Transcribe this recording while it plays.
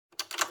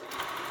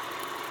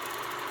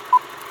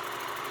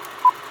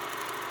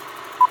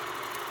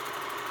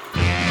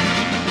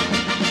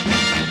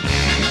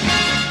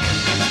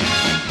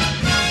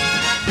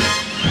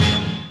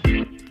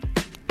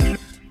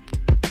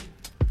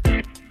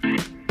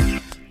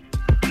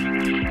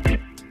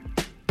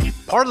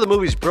Part of the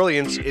movie's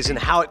brilliance is in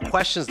how it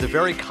questions the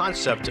very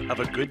concept of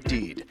a good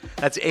deed.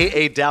 That's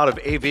A.A. Dowd of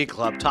AV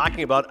Club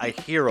talking about A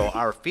Hero,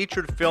 our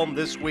featured film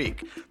this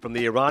week from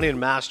the Iranian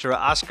master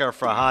Asghar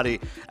Farhadi.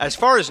 As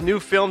far as new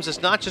films,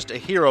 it's not just A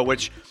Hero,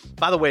 which,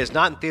 by the way, is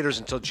not in theaters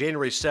until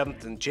January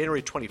 7th and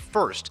January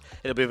 21st.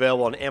 It'll be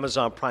available on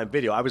Amazon Prime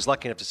Video. I was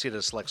lucky enough to see it at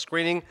a select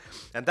screening.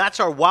 And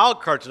that's our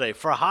wild card today.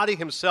 Farhadi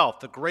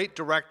himself, the great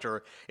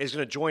director, is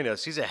going to join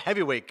us. He's a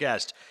heavyweight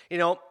guest. You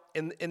know,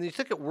 and you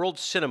think at world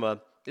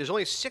cinema, there's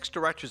only 6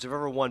 directors who've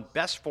ever won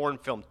Best Foreign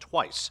Film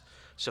twice.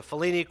 So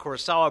Fellini,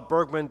 Kurosawa,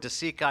 Bergman, De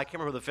Sica, I can't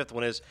remember who the 5th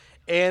one is,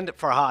 and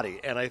Farhadi.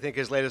 And I think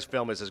his latest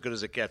film is as good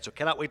as it gets. So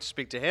cannot wait to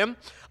speak to him.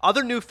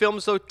 Other new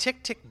films, though,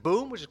 Tick, Tick,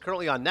 Boom, which is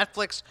currently on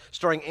Netflix,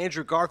 starring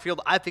Andrew Garfield.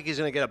 I think he's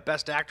going to get a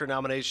Best Actor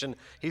nomination.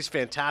 He's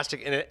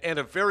fantastic. And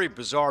a very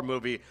bizarre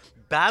movie,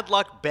 Bad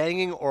Luck,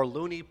 Banging, or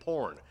Loony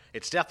Porn.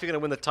 It's definitely going to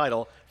win the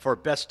title for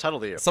Best Title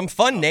of the Year. Some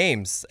fun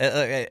names.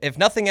 If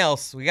nothing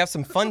else, we got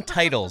some fun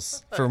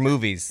titles for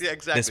movies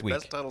this week.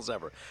 Best titles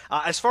ever.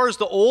 As far as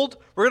the old,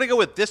 we're going to go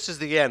with This Is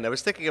the End. I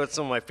was thinking about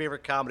some of my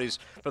favorite comedies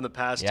from the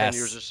past 10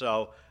 years or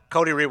so.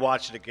 Cody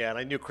rewatched it again.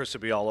 I knew Chris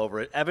would be all over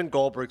it. Evan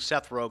Goldberg,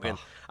 Seth Rogen.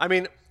 I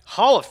mean,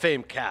 Hall of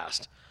Fame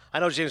cast.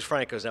 I know James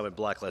Franco's now been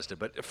blacklisted,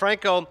 but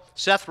Franco,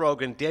 Seth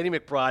Rogen, Danny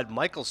McBride,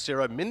 Michael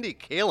Cera, Mindy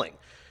Kaling,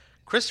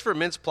 Christopher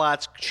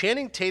Mintz-Plasse,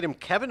 Channing Tatum,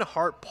 Kevin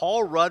Hart,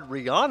 Paul Rudd,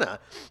 Rihanna,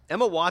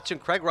 Emma Watson,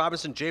 Craig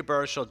Robinson, Jay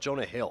Baruchel,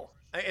 Jonah Hill.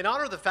 In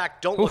honor of the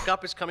fact Don't Look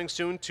Up is coming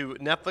soon to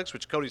Netflix,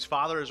 which Cody's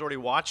father has already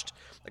watched.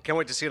 I can't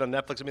wait to see it on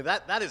Netflix. I mean,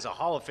 that is a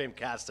Hall of Fame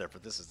cast there for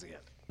This Is the End.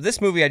 This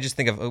movie, I just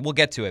think of, we'll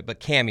get to it, but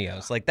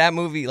cameos. Like that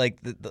movie, like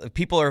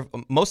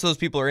most of those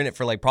people are in it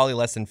for like probably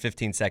less than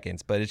 15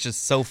 seconds, but it's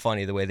just so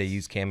funny the way they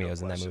use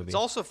cameos in that movie. It's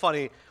also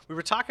funny, we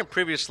were talking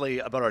previously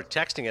about our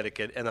texting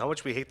etiquette and how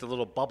much we hate the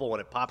little bubble when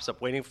it pops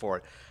up waiting for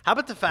it. How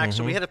about the fact,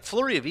 so we had a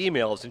flurry of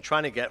emails in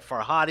trying to get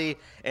Farhadi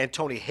and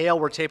Tony Hale.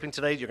 We're taping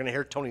today. You're going to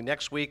hear Tony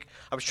next week.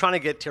 I was trying to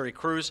get Terry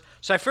Crews.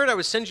 So I figured I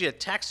would send you a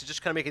text to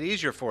just kind of make it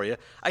easier for you.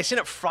 I sent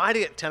it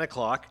Friday at 10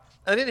 o'clock.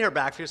 I didn't hear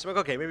back from you, so I'm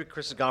like, okay, maybe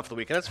Chris is gone for the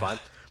weekend. That's fine.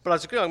 But I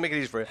was like, I'll make it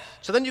easy for you.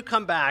 So then you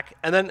come back,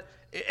 and then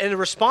in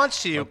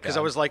response to you, because I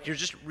was like, you're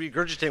just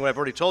regurgitating what I've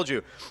already told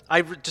you,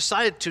 I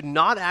decided to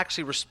not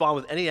actually respond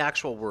with any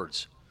actual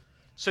words.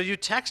 So you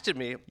texted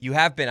me. You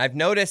have been. I've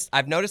noticed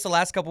the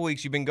last couple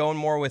weeks you've been going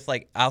more with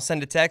like, I'll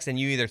send a text and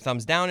you either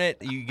thumbs down it,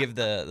 you give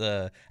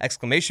the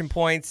exclamation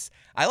points.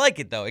 I like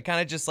it though. It kind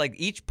of just like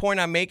each point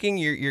I'm making,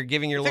 you're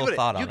giving your little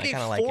thought on it. You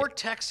gave I like 4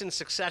 texts in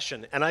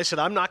succession, and I said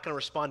I'm not going to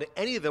respond to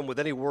any of them with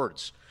any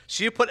words.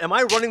 So you put, am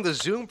I running the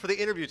Zoom for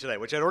the interview today,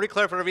 which I'd already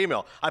clarified over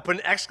email. I put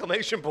an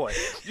exclamation point.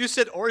 You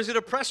said, or is it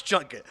a press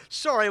junket?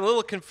 Sorry, I'm a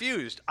little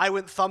confused. I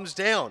went thumbs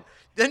down.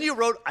 Then you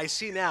wrote, I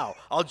see now.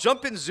 I'll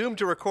jump in Zoom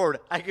to record.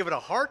 I give it a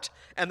heart,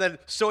 and then,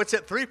 so it's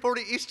at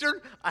 3:40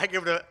 Eastern, I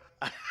give it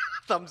a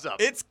thumbs up.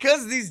 It's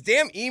because these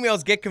damn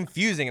emails get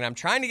confusing, and I'm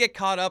trying to get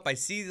caught up. I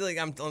see, like,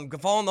 I'm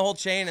following the whole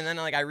chain, and then,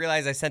 like, I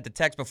realize I sent the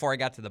text before I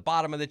got to the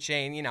bottom of the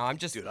chain. You know, I'm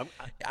just,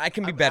 I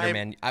can be better,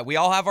 man. We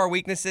all have our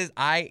weaknesses.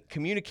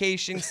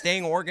 Communication,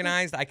 staying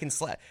organized. I can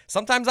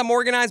sometimes I'm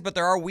organized, but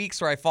there are weeks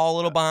where I fall a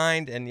little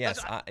behind, and yes,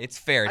 it's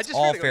fair. It's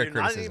all fair criticism.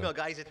 You're not an email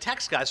guy. He's a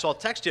text guy, so I'll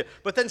text you.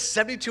 But then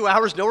 72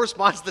 hours, no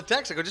response to the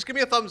text. I go, just give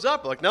me a thumbs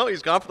up. Like, no,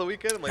 he's gone for the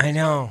weekend. I'm like, I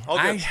know.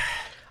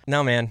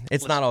 No, man,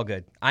 it's not all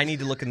good. I need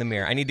to look in the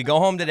mirror. I need to go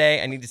home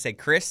today. I need to say,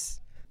 Chris,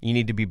 you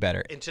need to be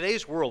better. In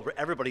today's world where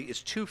everybody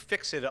is too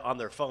fixated on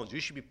their phones, you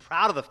should be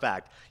proud of the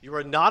fact you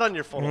are not on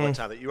your phone all the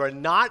time, that you are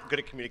not good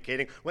at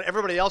communicating when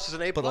everybody else is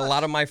an A+. But a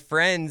lot of my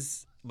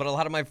friends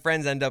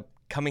end up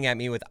coming at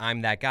me with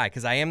I'm that guy,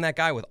 because I am that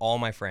guy with all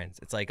my friends.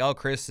 It's like, oh,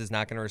 Chris is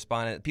not going to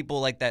respond.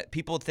 People like that.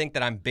 People think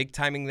that I'm big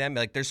timing them.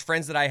 Like there's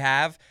friends that I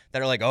have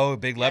that are like, oh,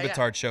 big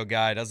Levitard show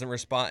guy doesn't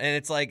respond, and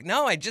it's like,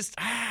 no, I just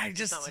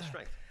it's not my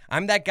strength.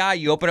 I'm that guy.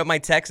 You open up my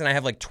text and I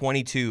have like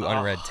 22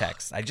 unread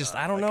texts.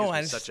 I don't know.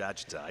 Such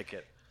agita. I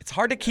can't. It's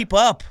hard to keep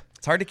up.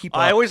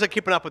 I always like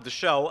keeping up with the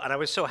show, and I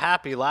was so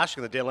happy last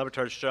year on the Dan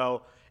Levitard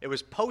show. It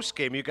was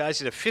post-game. You guys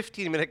had a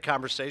 15-minute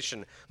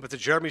conversation with the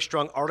Jeremy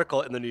Strong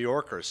article in The New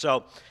Yorker.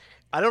 So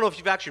I don't know if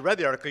you've actually read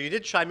the article. You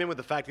did chime in with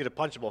the fact you had a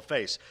punchable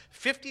face.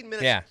 15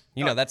 minutes.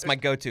 Yeah, that's my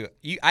go-to.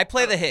 I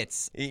play the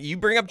hits. You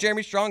bring up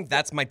Jeremy Strong,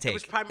 that's my take.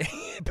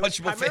 It was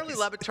primarily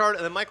Levitard,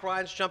 and then Mike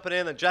Ryan's jumping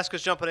in, and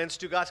Jessica's jumping in,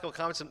 Stu Goskill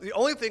comments. The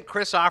only thing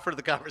Chris offered to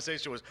the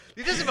conversation was,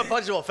 he doesn't have a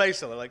punchable face.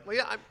 So they're like, well,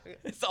 yeah.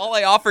 It's all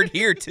I offered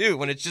here, too,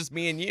 when it's just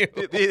me and you.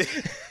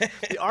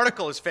 The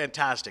article is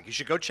fantastic. You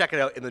should go check it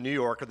out in The New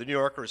Yorker. The New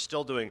Yorker is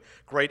still doing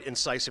great,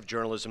 incisive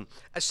journalism.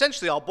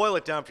 Essentially, I'll boil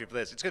it down for you for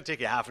this. It's going to take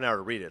you half an hour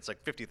to read it. It's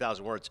like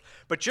 50,000 words.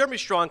 But Jeremy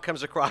Strong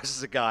comes across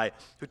as a guy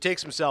who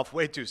takes himself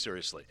way too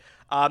seriously.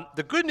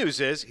 The good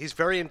news is he's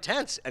very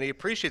intense, and he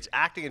appreciates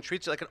acting and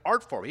treats it like an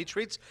art form. He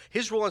treats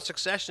his role in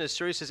Succession as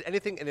serious as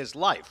anything in his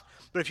life.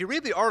 But if you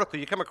read the article,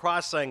 you come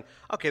across saying,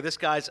 okay, this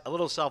guy's a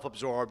little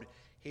self-absorbed.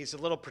 He's a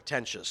little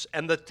pretentious.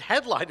 And the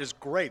headline is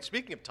great.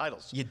 Speaking of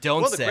titles. You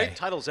don't say. One of the great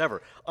titles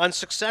ever. On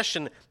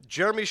Succession,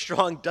 Jeremy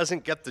Strong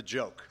doesn't get the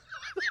joke.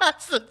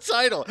 That's the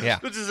title, Yeah.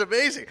 which is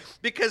amazing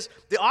because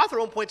the author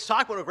at one point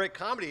talks about what a great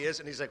comedy is,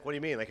 and he's like, "What do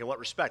you mean? Like, in what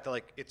respect?" They're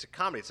like, "It's a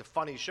comedy. It's a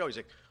funny show." He's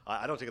like,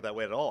 "I don't take it that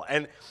way at all."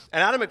 And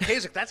Adam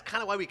McKay's like, "That's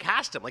kind of why we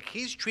cast him. Like,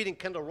 he's treating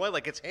Kendall Roy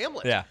like it's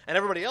Hamlet, Yeah. and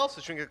everybody else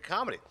is treating it like a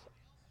comedy."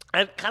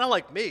 And kind of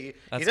like me,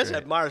 he does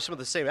admire some of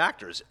the same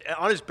actors.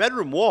 On his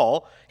bedroom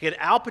wall, he had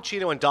Al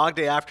Pacino in Dog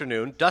Day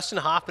Afternoon, Dustin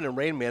Hoffman in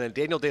Rain Man, and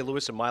Daniel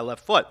Day-Lewis in My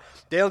Left Foot.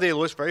 Daniel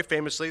Day-Lewis, very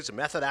famously, is a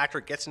method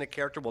actor, gets in a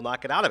character, will not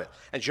get out of it.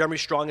 And Jeremy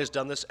Strong has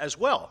done this as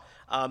well.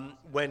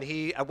 When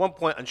he, at one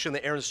point, on shooting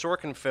the Aaron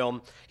Sorkin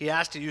film, he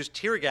asked to use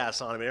tear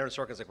gas on him, and Aaron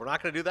Sorkin's like, "We're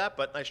not going to do that,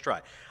 but nice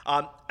try."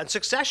 And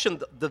Succession,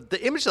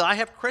 the image that I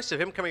have, Chris, of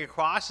him coming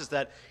across is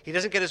that he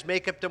doesn't get his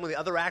makeup done when the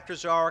other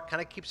actors are,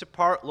 kind of keeps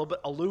apart, a little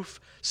bit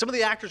aloof. Some of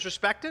the actors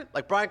respect it.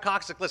 Like Brian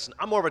Cox, like, listen,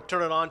 I'm more of a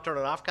turn it on, turn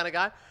it off kind of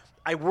guy.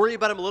 I worry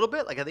about him a little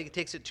bit. Like, I think he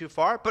takes it too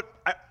far, but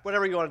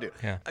whatever you want to do.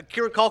 Yeah.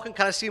 Kieran Culkin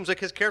kind of seems like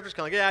his character's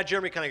kind of like, yeah,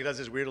 Jeremy kind of does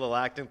this weird little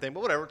acting thing,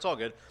 but whatever, it's all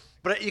good.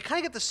 But you kind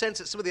of get the sense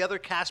that some of the other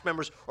cast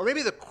members, or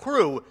maybe the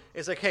crew,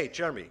 is like, hey,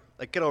 Jeremy,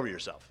 like, get over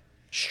yourself.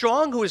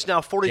 Strong, who is now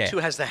 42,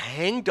 has the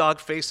hangdog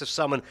face of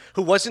someone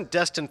who wasn't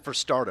destined for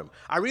stardom.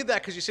 I read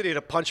that because you said he had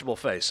a punchable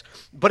face.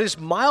 But his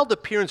mild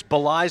appearance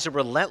belies a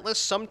relentless,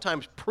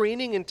 sometimes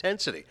preening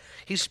intensity.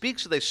 He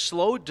speaks with a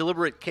slow,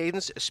 deliberate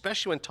cadence,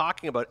 especially when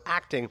talking about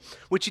acting,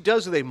 which he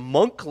does with a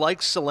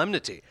monk-like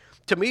solemnity.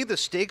 To me, the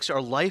stakes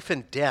are life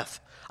and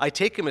death. I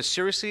take him as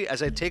seriously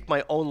as I take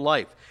my own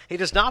life. He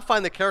does not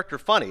find the character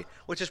funny,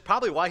 which is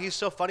probably why he's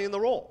so funny in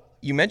the role.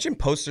 You mentioned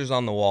posters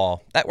on the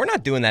wall. We're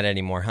not doing that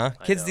anymore, huh?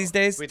 Kids these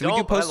days? Do we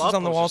do posters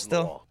on the wall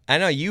still? I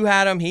know you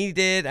had them. He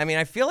did. I mean,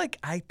 I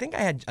think I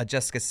had a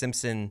Jessica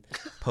Simpson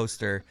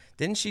poster.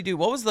 Didn't she do?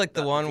 What was like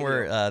the one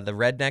where the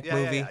redneck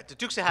movie? Yeah.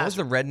 Dukes of Hazzard. What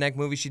was the redneck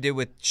movie she did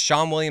with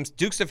Sean Williams?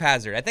 Dukes of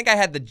Hazzard. I think I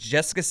had the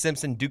Jessica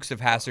Simpson Dukes of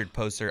Hazzard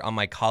poster on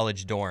my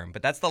college dorm.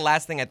 But that's the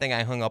last thing I think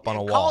I hung up on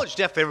a wall. College,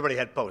 everybody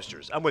had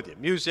posters. I'm with you.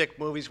 Music,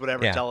 movies,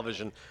 whatever,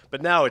 television.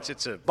 But now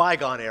it's a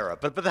bygone era.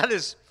 But that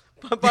is.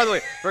 By the way,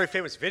 very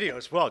famous video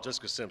as well,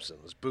 Jessica Simpson.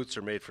 Those boots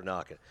are made for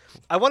knocking.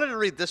 I wanted to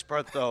read this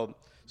part, though,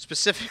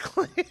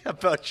 specifically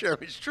about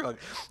Jeremy Strong.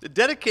 The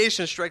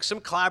dedication strikes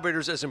some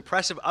collaborators as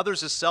impressive,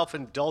 others as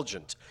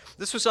self-indulgent.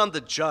 This was on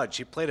The Judge.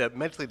 He played a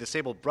mentally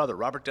disabled brother,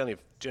 Robert Downey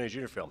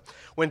Jr. film.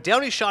 When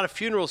Downey shot a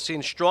funeral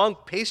scene, Strong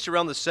paced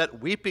around the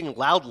set weeping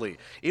loudly,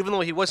 even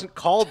though he wasn't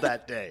called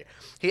that day.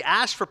 He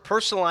asked for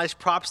personalized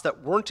props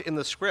that weren't in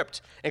the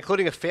script,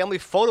 including a family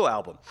photo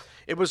album.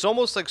 It was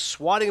almost like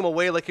swatting him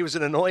away like he was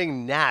an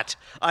annoying gnat.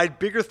 I had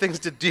bigger things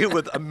to do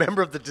with, a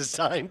member of the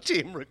design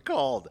team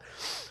recalled.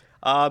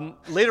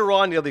 Later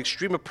on, the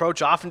extreme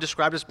approach, often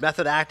described as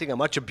method acting, a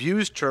much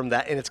abused term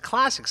that, in its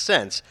classic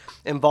sense,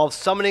 involves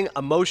summoning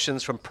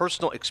emotions from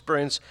personal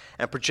experience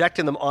and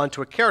projecting them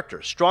onto a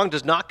character. Strong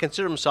does not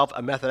consider himself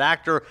a method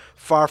actor,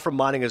 far from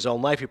minding his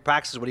own life. He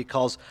practices what he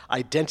calls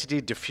identity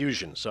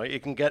diffusion. So you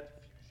can get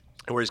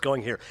where he's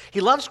going here. He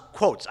loves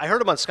quotes. I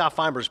heard him on Scott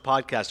Feinberg's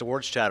podcast,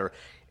 Awards Chatter.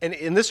 And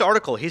in this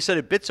article, he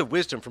cited bits of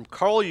wisdom from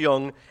Carl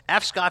Jung,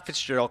 F. Scott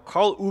Fitzgerald,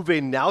 Carl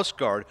Uwe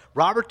Knausgaard,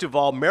 Robert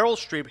Duvall, Meryl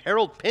Streep,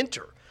 Harold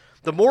Pinter.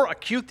 The more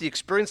acute the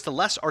experience, the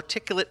less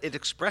articulate its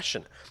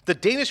expression. The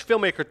Danish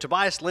filmmaker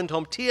Tobias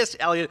Lindholm, T.S.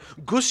 Eliot,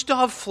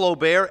 Gustave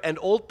Flaubert, and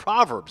old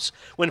proverbs.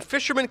 When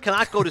fishermen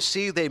cannot go to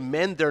sea, they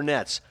mend their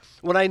nets.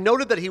 When I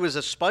noted that he was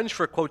a sponge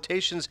for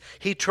quotations,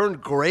 he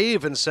turned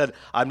grave and said,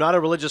 I'm not a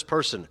religious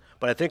person,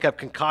 but I think I've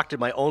concocted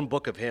my own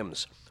book of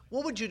hymns.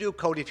 What would you do,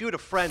 Cody, if you had a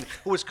friend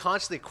who was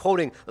constantly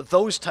quoting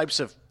those types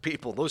of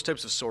people, those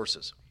types of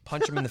sources?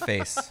 Punch him in the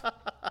face.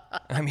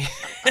 I mean,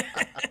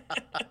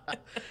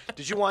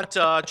 did you want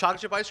chocolate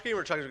chip ice cream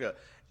or chocolate chip?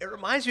 It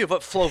reminds me of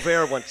what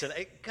Flaubert once said.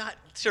 God,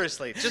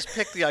 seriously, just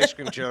pick the ice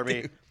cream,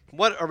 Jeremy.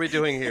 What are we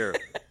doing here?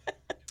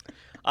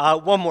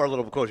 One more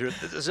little quote here.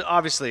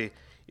 Obviously,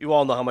 you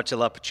all know how much I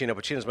love Pacino.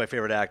 Pacino's my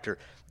favorite actor.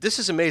 This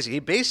is amazing. He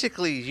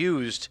basically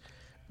used,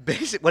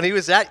 when he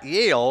was at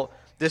Yale,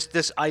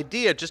 this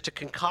idea just to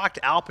concoct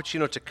Al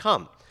Pacino to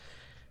come.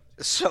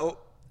 So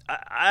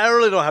I don't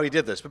really know how he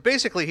did this, but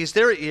basically he's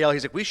there at Yale.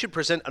 He's like, we should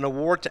present an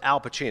award to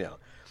Al Pacino.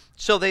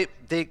 So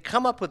they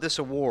come up with this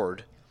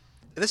award.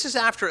 This is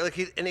after,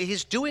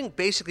 he's doing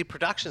basically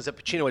productions that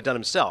Pacino had done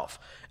himself.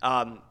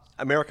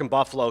 American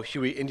Buffalo,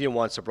 Huey, Indian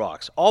Wants the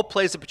Bronx. All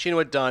plays that Pacino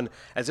had done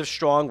as if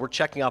Strong were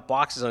checking out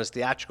boxes on his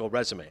theatrical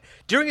resume.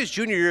 During his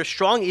junior year,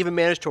 Strong even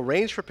managed to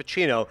arrange for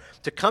Pacino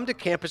to come to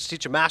campus to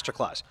teach a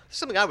masterclass. This is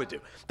something I would do.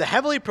 The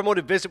heavily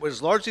promoted visit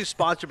was largely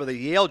sponsored by the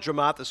Yale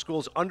Dramat, the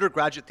school's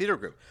undergraduate theater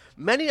group.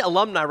 Many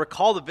alumni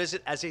recall the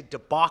visit as a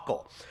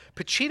debacle.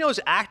 Pacino's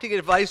acting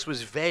advice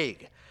was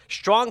vague.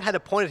 Strong had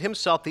appointed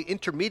himself the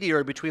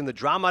intermediary between the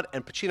Dramat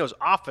and Pacino's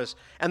office,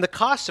 and the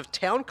costs of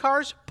town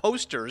cars,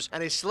 posters,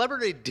 and a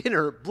celebrity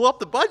dinner blew up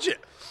the budget.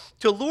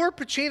 To lure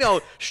Pacino,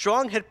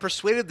 Strong had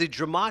persuaded the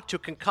Dramat to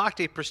concoct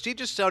a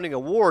prestigious-sounding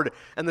award,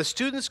 and the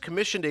students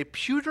commissioned a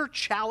pewter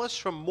chalice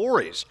from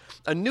Maury's,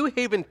 a New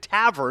Haven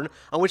tavern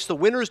on which the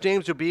winners'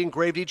 names would be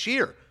engraved each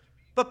year.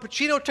 But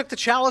Pacino took the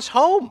chalice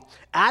home,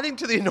 adding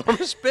to the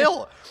enormous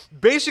bill.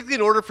 Basically,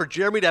 in order for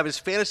Jeremy to have his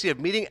fantasy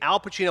of meeting Al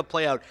Pacino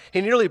play out, he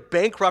nearly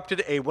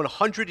bankrupted a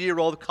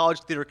 100-year-old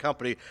college theater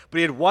company, but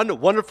he had one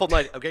wonderful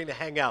night of getting to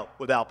hang out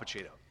with Al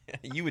Pacino.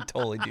 You would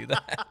totally do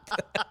that.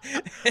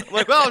 I'm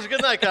like, well, it was a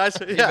good night, guys.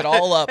 Give it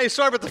all up. Hey,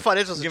 sorry about the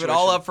financial situation. Give it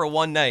all up for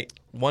one night.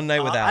 One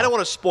night with Al. I don't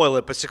want to spoil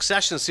it, but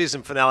Succession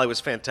season finale was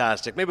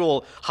fantastic. Maybe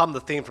we'll hum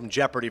the theme from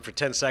Jeopardy for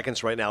 10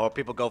 seconds right now while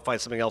people go find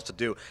something else to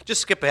do.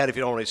 Just skip ahead if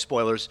you don't want any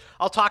spoilers.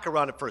 I'll talk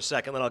around it for a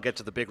second, then I'll get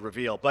to the big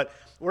reveal. But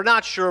we're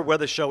not sure where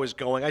the show is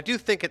going. I do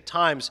think at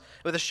times,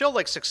 with a show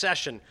like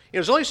Succession,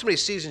 there's only so many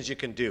seasons you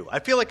can do. I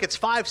feel like it's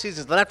 5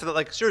 seasons. Then after that,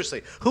 like,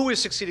 seriously, who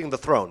is succeeding the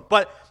throne?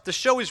 But the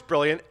show is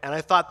brilliant, and I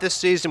thought this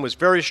season was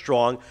very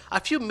strong. A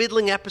few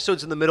middling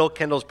episodes in the middle,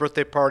 Kendall's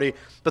birthday party,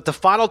 but the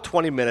final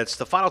 20 minutes,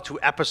 the final 2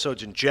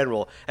 episodes in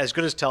general, as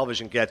good as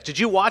television gets. Did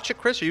you watch it,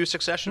 Chris? Are you a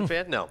Succession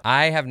fan? No.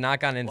 I have not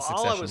gotten into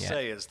Succession yet. All I would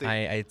say is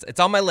it's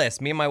on my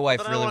list. Me and my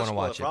wife really want to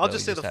watch it. I'll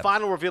just say the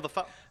final reveal.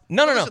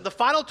 No. The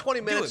final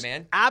 20 minutes, do it,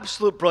 man.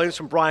 Absolute brilliance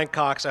from Brian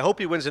Cox. I hope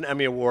he wins an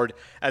Emmy Award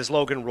as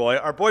Logan Roy.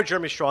 Our boy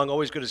Jeremy Strong,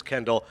 always good as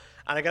Kendall.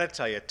 And I got to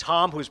tell you,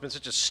 Tom, who's been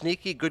such a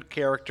sneaky good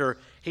character,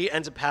 he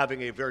ends up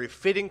having a very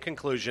fitting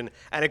conclusion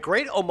and a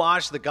great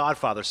homage to The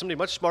Godfather. Somebody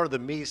much smarter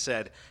than me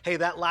said, hey,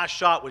 that last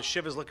shot when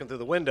Shiv is looking through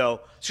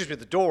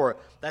the door,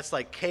 that's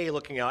like Kay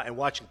looking out and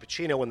watching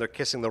Pacino when they're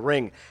kissing the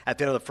ring at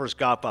the end of the first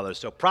Godfather.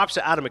 So props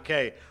to Adam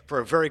McKay for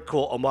a very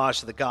cool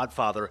homage to The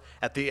Godfather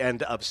at the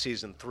end of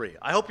season 3.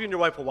 I hope you and your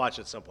wife will watch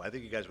it at some point. I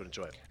think you guys would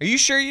enjoy it. Are you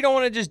sure you don't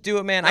want to just do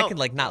it, man? No, I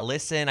could not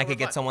listen. I could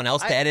get fine. someone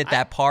else to edit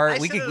that part.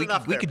 We could do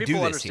this here.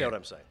 People understand what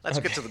I'm saying. Let's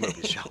get to the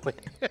movies, shall we?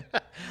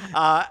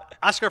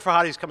 Asghar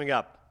Farhadi's coming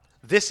up.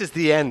 This Is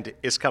the End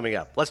is coming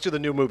up. Let's do the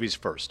new movies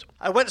first.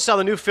 I went and saw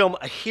the new film,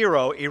 A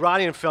Hero,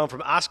 Iranian film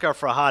from Asghar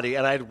Farhadi,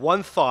 and I had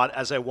one thought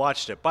as I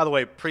watched it. By the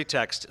way,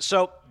 pretext.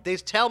 So they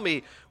tell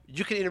me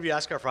you can interview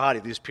Asghar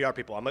Farhadi, these PR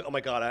people. I'm like, oh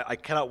my God, I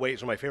cannot wait.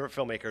 He's one of my favorite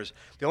filmmakers.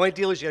 The only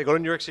deal is you got to go to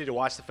New York City to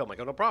watch the film. I'm like,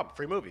 oh, no problem,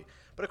 free movie.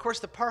 But of course,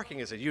 the parking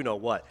is a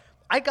you-know-what.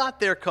 I got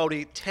there,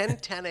 Cody, 10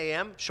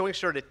 a.m. Showing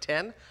started at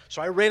 10. So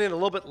I ran in a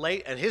little bit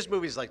late, and his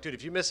movie's like, dude,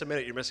 if you miss a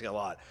minute, you're missing a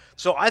lot.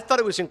 So I thought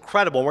it was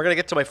incredible. And we're going to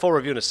get to my full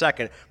review in a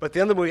second. But at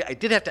the end of the movie, I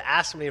did have to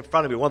ask somebody in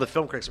front of me, one of the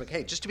film critics, I'm like,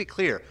 hey, just to be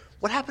clear,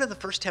 what happened in the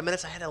first 10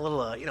 minutes? I had a little,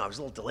 I was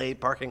a little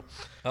delayed parking.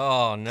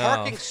 Oh, no.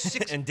 Parking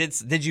And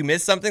did you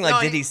miss something? Like,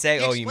 did he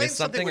say, you missed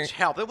something? Which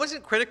helped. It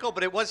wasn't critical,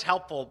 but it was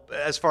helpful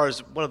as far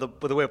as the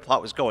way the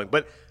plot was going.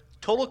 But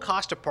total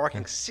cost of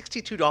parking,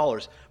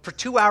 $62 for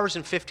 2 hours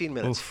and 15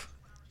 minutes. Oof.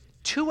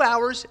 2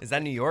 hours. Is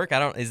that New York?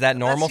 Is that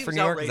normal for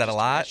New York? Is that a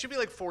lot? It should be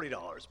like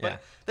 $40.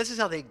 But this is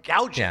how they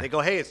gouge it. They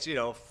go, hey, it's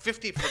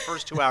 50 for the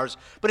first 2 hours.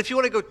 But if you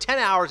want to go 10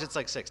 hours, it's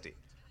like 60.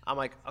 I'm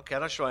like, okay,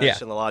 I'm not sure I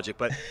understand the logic,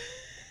 but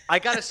I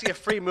got to see a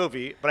free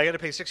movie, but I got to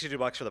pay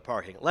 $62 for the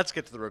parking. Let's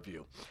get to the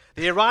review.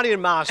 The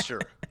Iranian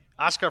master,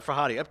 Asghar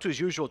Farhadi, up to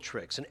his usual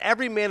tricks, and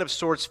every man of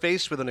sorts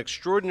faced with an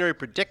extraordinary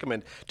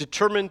predicament,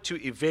 determined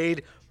to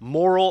evade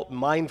moral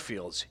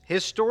minefields.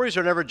 His stories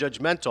are never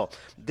judgmental.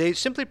 They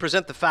simply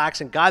present the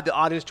facts and guide the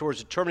audience towards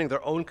determining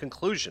their own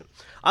conclusion.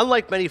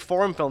 Unlike many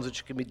foreign films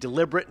which can be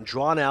deliberate and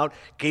drawn out,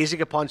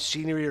 gazing upon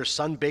scenery or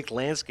sun-baked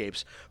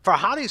landscapes,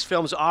 Farhadi's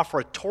films offer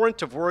a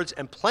torrent of words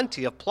and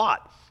plenty of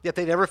plot, yet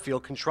they never feel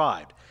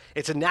contrived.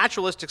 It's a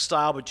naturalistic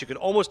style, but you could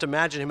almost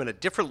imagine him in a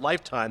different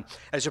lifetime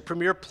as a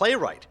premier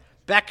playwright.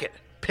 Beckett,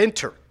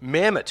 Pinter,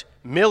 Mamet,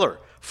 Miller,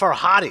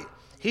 Farhadi.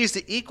 He's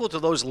the equal to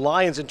those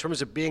lions in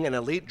terms of being an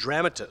elite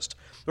dramatist.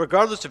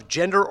 Regardless of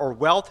gender or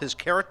wealth, his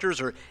characters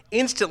are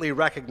instantly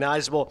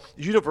recognizable,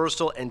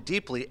 universal, and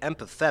deeply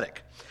empathetic.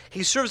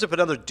 He serves up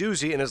another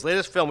doozy in his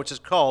latest film, which is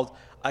called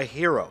A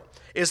Hero.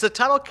 Is the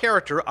title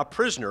character a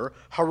prisoner,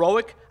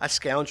 heroic, a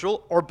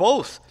scoundrel, or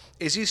both?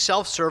 Is he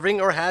self-serving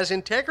or has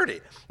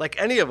integrity?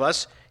 Like any of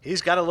us,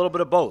 he's got a little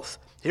bit of both.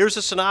 Here's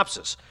a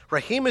synopsis.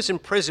 Rahim is in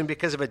prison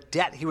because of a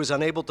debt he was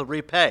unable to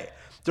repay.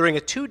 During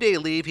a 2-day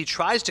leave, he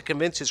tries to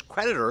convince his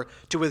creditor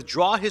to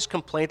withdraw his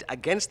complaint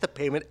against the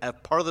payment as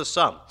part of the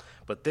sum,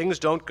 but things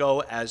don't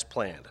go as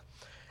planned.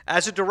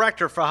 As a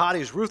director,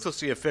 Farhadi is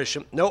ruthlessly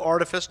efficient. No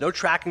artifice, no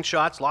tracking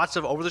shots, lots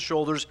of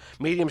over-the-shoulders,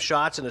 medium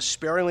shots, and a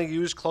sparingly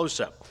used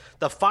close-up.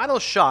 The final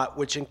shot,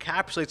 which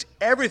encapsulates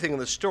everything in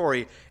the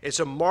story,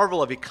 is a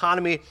marvel of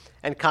economy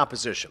and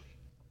composition.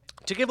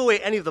 To give away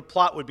any of the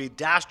plot would be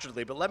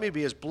dastardly, but let me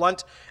be as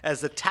blunt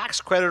as the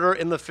tax creditor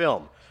in the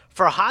film.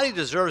 Farhadi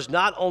deserves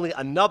not only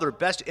another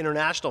Best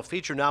International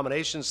Feature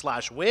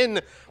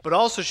nomination/win, but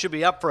also should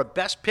be up for a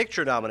Best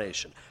Picture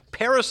nomination.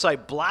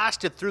 Parasite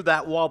blasted through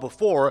that wall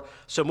before,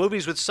 so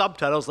movies with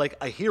subtitles like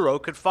A Hero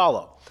could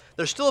follow.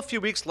 There's still a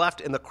few weeks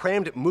left in the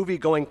crammed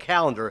movie-going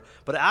calendar,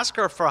 but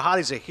Asghar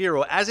Farhadi's A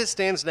Hero, as it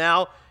stands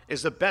now,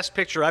 is the best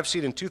picture I've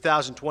seen in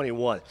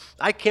 2021.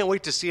 I can't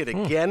wait to see it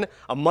again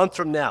a month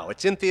from now.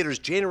 It's in theaters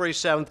January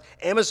 7th,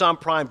 Amazon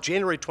Prime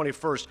January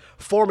 21st,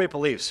 4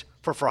 Maple Leafs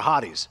for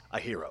Farhadi's A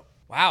Hero.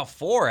 Wow,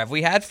 4. Have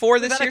we had 4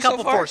 this year so far? We've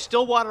had a couple 4.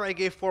 Stillwater, I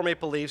gave 4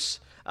 Maple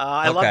Leafs.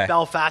 I love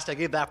Belfast. I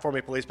gave that 4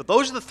 Maple Leafs. But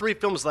those are the 3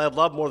 films that I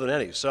love more than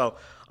any. So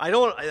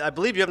I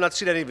believe you have not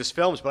seen any of his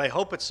films, but I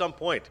hope at some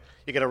point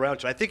you get around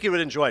to it. I think you would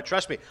enjoy it.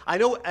 Trust me. I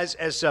know,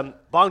 as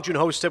Bong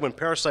Joon-ho said when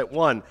Parasite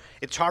won,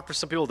 it's hard for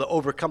some people to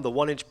overcome the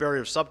 1-inch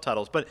barrier of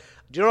subtitles. But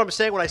do you know what I'm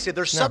saying when I say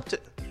there's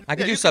subtitles? I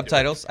can do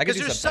subtitles. Because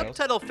there's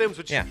subtitle films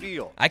which you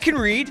feel. I can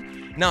read.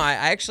 No,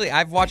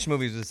 I've watched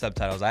movies with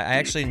subtitles. I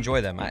actually enjoy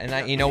them.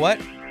 You know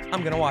what?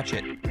 I'm going to watch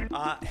it.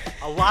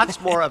 A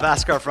lots more of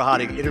Asghar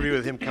Farhadi. Interview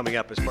with him coming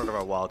up as part of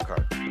our wild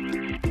card.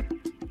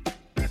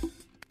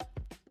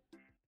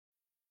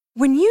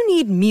 When you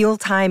need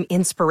mealtime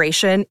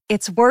inspiration,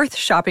 it's worth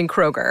shopping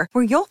Kroger,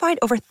 where you'll find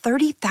over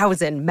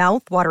 30,000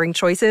 mouth-watering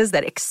choices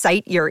that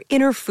excite your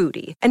inner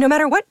foodie. And no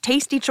matter what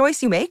tasty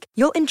choice you make,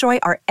 you'll enjoy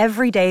our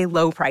everyday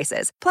low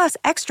prices, plus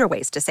extra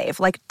ways to save,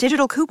 like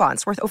digital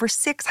coupons worth over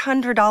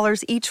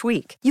 $600 each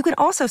week. You can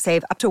also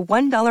save up to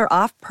 $1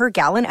 off per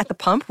gallon at the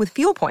pump with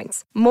fuel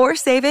points. More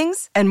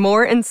savings and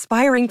more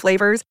inspiring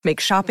flavors make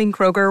shopping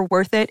Kroger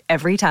worth it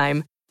every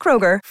time.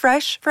 Kroger,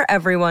 fresh for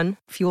everyone.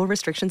 Fuel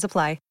restrictions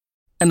apply.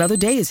 Another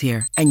day is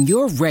here, and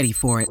you're ready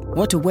for it.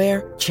 What to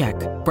wear? Check.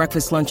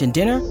 Breakfast, lunch, and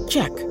dinner?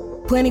 Check.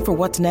 Planning for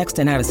what's next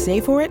and how to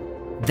save for it?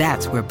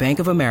 That's where Bank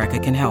of America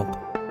can help.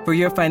 For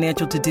your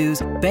financial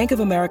to-dos, Bank of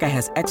America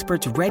has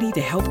experts ready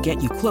to help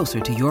get you closer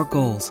to your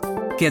goals.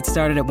 Get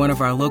started at one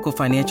of our local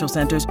financial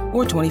centers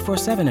or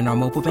 24/7 in our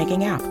mobile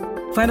banking app.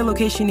 Find a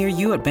location near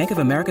you at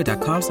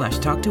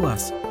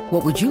bankofamerica.com/talktous.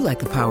 What would you like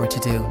the power to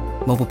do?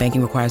 Mobile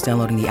banking requires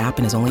downloading the app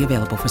and is only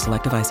available for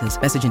select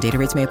devices. Message and data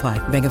rates may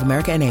apply. Bank of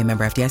America N.A.,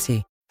 member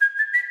FDIC.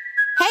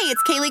 Hey,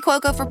 it's Kaylee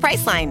Cuoco for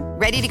Priceline.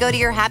 Ready to go to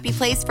your happy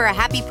place for a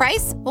happy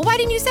price? Well, why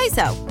didn't you say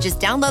so? Just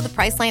download the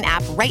Priceline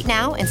app right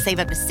now and save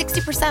up to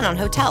 60% on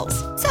hotels.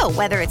 So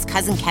whether it's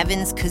Cousin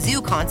Kevin's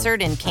Kazoo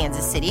Concert in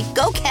Kansas City,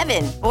 go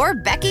Kevin, or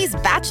Becky's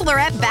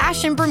Bachelorette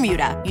Bash in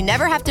Bermuda, you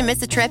never have to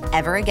miss a trip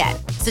ever again.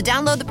 So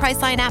download the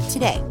Priceline app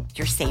today.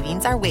 Your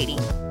savings are waiting.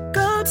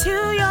 Go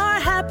to your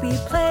happy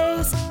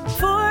place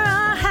for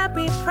a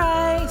happy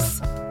price.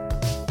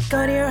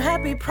 Go to your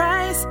happy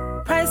price,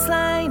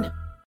 Priceline.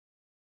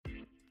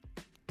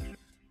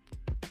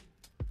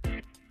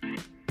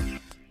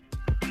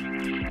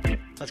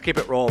 Let's keep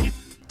it rolling.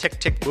 Tick,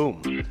 tick,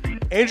 boom.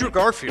 Andrew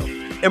Garfield,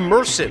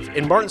 immersive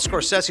in Martin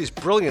Scorsese's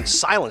brilliant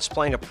Silence,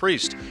 playing a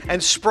priest,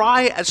 and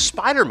spry as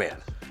Spider-Man.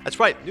 That's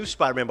right, new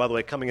Spider-Man, by the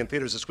way, coming in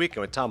theaters this weekend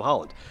with Tom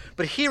Holland.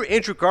 But here,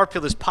 Andrew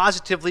Garfield is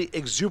positively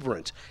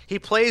exuberant. He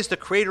plays the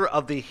creator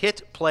of the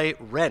hit play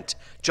Rent,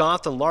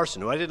 Jonathan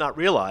Larson, who I did not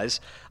realize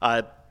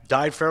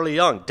died fairly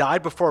young,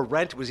 died before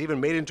Rent was even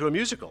made into a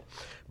musical.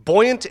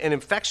 Buoyant and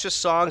infectious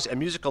songs and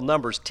musical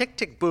numbers, Tick,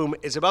 Tick, Boom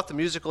is about the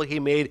musical he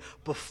made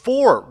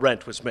before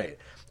Rent was made.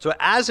 So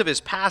as of his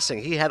passing,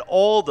 he had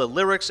all the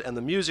lyrics and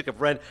the music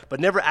of Rent, but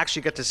never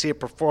actually got to see it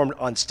performed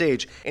on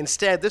stage.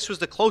 Instead, this was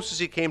the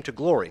closest he came to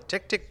glory,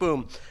 Tick, Tick,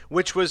 Boom,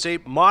 which was a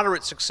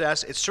moderate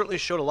success. It certainly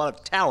showed a lot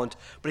of talent,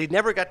 but he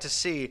never got to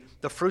see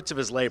the fruits of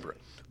his labor.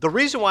 The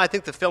reason why I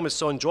think the film is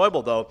so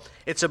enjoyable, though,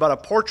 it's about a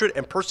portrait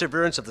and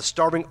perseverance of the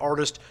starving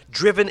artist,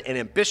 driven and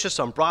ambitious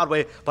on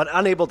Broadway, but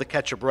unable to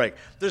catch a break.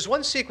 There's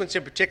one sequence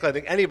in particular I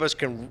think any of us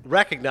can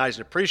recognize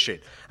and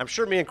appreciate. I'm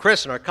sure me and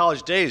Chris in our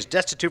college days,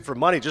 destitute for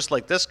money, just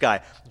like this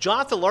guy,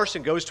 Jonathan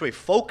Larson goes to a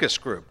focus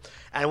group.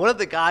 And one of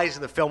the guys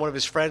in the film, one of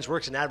his friends,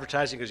 works in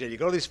advertising, goes, yeah, you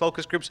go to these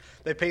focus groups,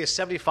 they pay you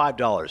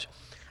 $75.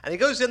 And he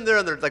goes in there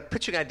and they're like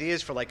pitching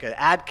ideas for like an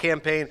ad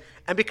campaign.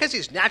 And because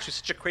he's naturally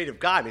such a creative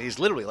guy, I mean, he's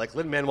literally like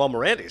Lin-Manuel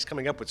Miranda. He's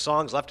coming up with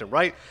songs left and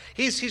right.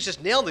 He's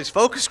just nailed these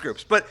focus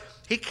groups. But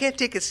he can't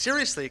take it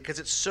seriously because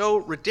it's so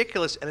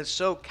ridiculous and it's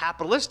so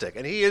capitalistic.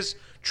 And he is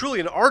truly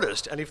an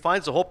artist, and he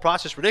finds the whole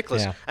process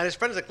ridiculous. Yeah. And his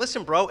friend is like,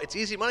 listen, bro, it's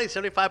easy money,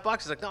 $75.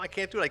 He's like, no, I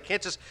can't do it. I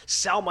can't just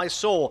sell my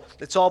soul.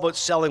 It's all about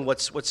selling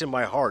what's in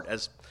my heart,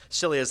 as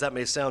silly as that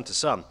may sound to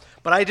some.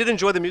 But I did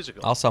enjoy the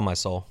musical. I'll sell my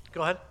soul.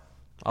 Go ahead.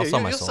 I'll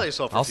sell my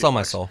soul. I'll sell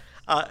my soul.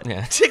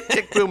 Tick,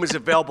 Tick, Boom is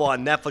available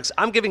on Netflix.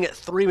 I'm giving it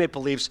 3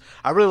 Maple Leafs.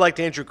 I really liked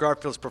Andrew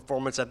Garfield's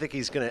performance. I think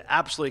he's going to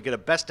absolutely get a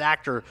Best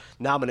Actor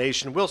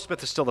nomination. Will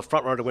Smith is still the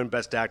front runner to win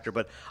Best Actor,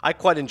 but I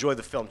quite enjoy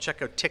the film.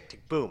 Check out Tick,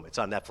 Tick, Boom. It's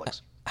on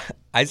Netflix.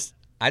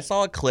 I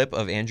saw a clip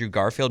of Andrew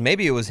Garfield.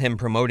 Maybe it was him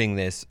promoting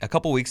this a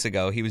couple weeks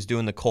ago. He was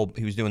doing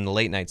the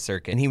late night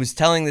circuit, and he was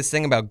telling this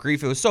thing about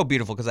grief. It was so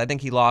beautiful because I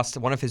think he lost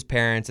one of his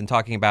parents, and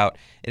talking about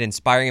it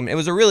inspiring him. It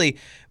was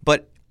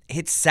but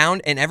its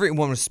sound, and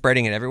everyone was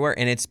spreading it everywhere,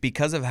 and it's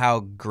because of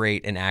how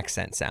great an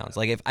accent sounds.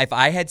 Like if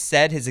I had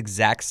said his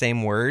exact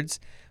same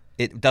words,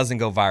 it doesn't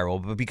go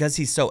viral, but because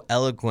he's so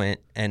eloquent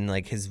and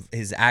like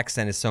his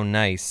accent is so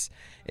nice,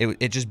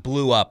 it just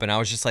blew up, and I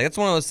was just like, that's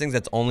one of those things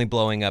that's only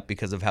blowing up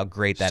because of how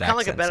great that accent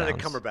sounds. It's kind of like a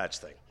Benedict Cumberbatch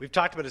thing. We've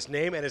talked about his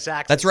name and his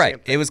accent. That's right.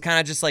 It was kind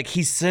of just like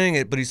he's saying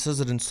it, but he says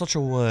it in such a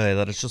way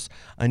that it's just,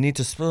 I need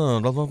to spell,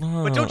 blah, blah,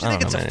 blah. But don't you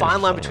think it's a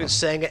fine line between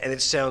saying it and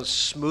it sounds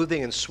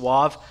smoothing and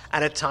suave,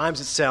 and at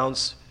times it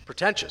sounds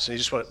pretentious, and you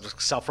just want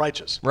it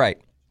self-righteous. Right.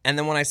 And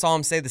then when I saw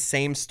him say the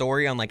same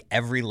story on like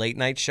every late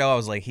night show, I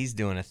was like, he's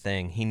doing a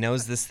thing. He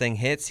knows this thing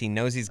hits. He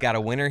knows he's got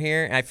a winner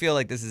here. And I feel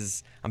like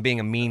I'm being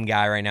a mean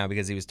guy right now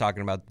because he was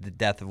talking about the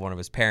death of one of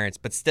his parents.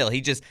 But still,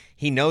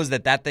 he knows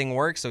that thing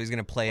works, so he's going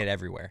to play it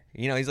everywhere.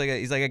 You know, he's like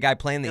a guy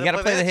playing you got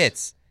to play the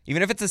hits.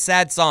 Even if it's a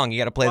sad song, you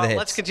got to play the hits.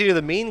 Let's continue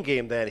the mean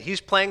game then.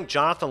 He's playing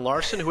Jonathan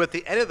Larson, who at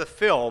the end of the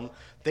film,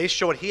 they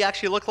show what he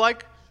actually looked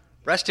like.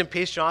 Rest in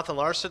peace, Jonathan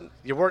Larson.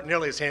 You weren't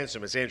nearly as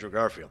handsome as Andrew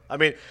Garfield. I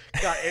mean,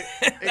 God,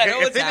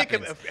 if they make a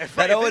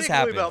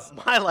movie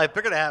about my life,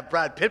 they're going to have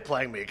Brad Pitt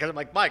playing me because I'm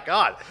like, my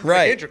God.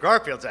 Right. Like, Andrew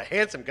Garfield's a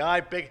handsome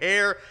guy, big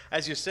hair,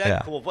 as you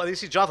said. Cool. Well, you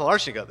see Jonathan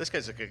Larson, you go, this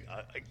guy's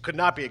could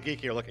not be a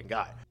geekier looking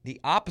guy. The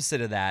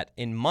opposite of that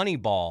in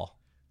Moneyball.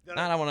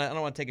 I don't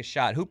want to take a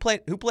shot. Who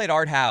played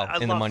Art Howe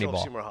in the Moneyball?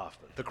 Philip Seymour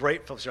Hoffman, the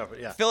great Philip Seymour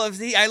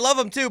Hoffman. Yeah, I love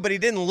him too, but he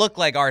didn't look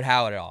like Art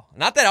Howe at all.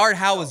 Not that Art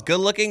Howe was good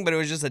looking, but it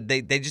was just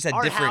they just had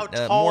Art different,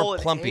 Howe, tall more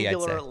plumpy, and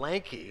angular, I'd say.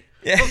 Lanky.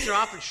 Yeah. Philip Seymour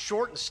Hoffman,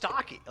 short and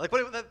stocky. Like,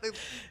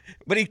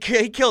 but he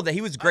killed it.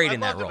 He was great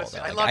in that role.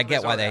 I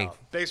get why they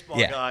baseball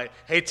guy,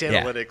 hates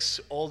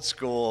analytics, old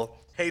school,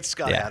 hates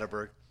Scott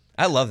Hatterberg.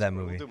 I love that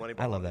movie.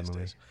 I love that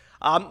movie.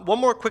 One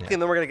more quickly,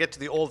 and then we're going to get to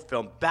the old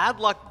film. Bad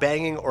Luck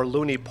Banging or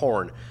Loony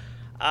Porn.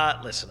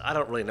 Listen, I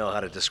don't really know how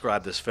to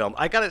describe this film.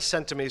 I got it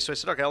sent to me, so I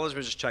said, okay, let's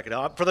just check it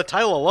out. For the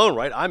title alone,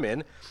 right, I'm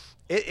in.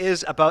 It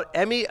is about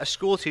Emmy, a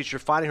school teacher,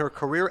 finding her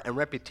career and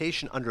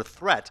reputation under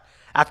threat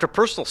after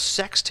personal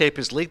sex tape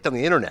is leaked on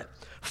the internet.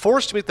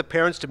 Forced to meet the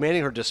parents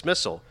demanding her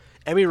dismissal,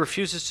 Emmy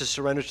refuses to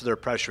surrender to their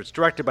pressure. It's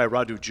directed by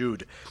Radu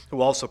Jude, who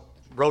also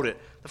wrote it.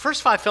 The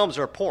first 5 films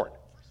are porn.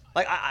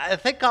 Like, I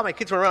thank God my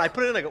kids went around. I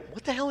put it in, I go,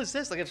 what the hell is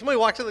this? Like, if somebody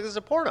walks in, like, this is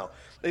a porno.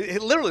 It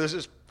literally, this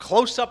is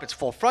close up, it's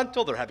full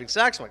frontal, they're having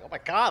sex. I'm like, oh my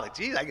God, like,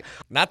 geez.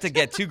 Not to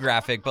get too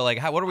graphic, but,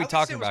 like, what are we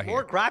talking about here?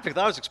 More graphic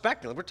than I was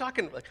expecting. Like, we're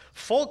talking, like,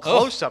 full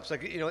close ups,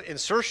 like,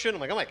 insertion.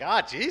 I'm like, oh my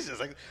God, Jesus.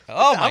 Like,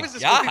 how is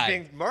this movie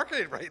being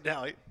marketed right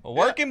now?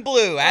 Working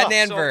Blue,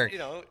 Adnan Virk.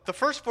 So, the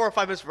first 4 or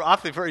 5 minutes were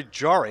awfully very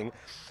jarring.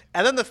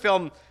 And then the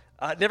film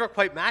never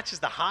quite matches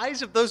the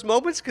highs of those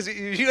moments because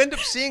you end up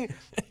seeing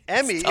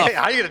Emmy. How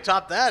are you going to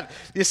top that?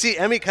 You see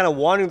Emmy kind of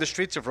wandering the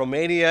streets of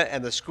Romania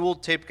and the school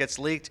tape gets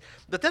leaked.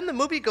 But then the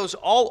movie goes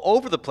all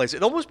over the place.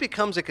 It almost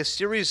becomes like a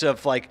series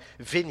of like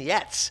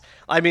vignettes.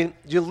 I mean,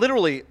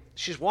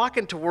 she's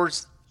walking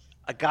towards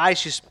a guy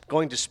she's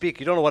going to speak.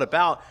 You don't know what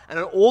about. And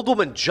an old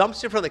woman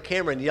jumps in front of the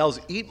camera and yells,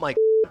 "Eat my c***."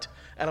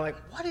 And I'm like,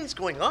 what is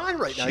going on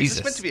right now? Jesus.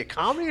 Is this meant to be a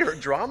comedy or a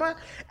drama?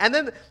 And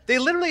then they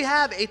literally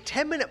have a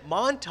 10-minute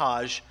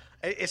montage.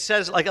 It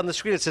says, like on the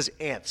screen, it says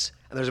ants.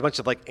 And there's a bunch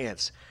of like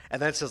ants.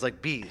 And then it says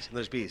like bees. And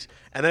there's bees.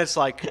 And then it's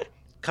like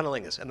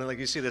cunnilingus. And then like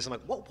you see this. I'm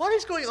like, what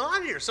is going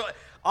on here? So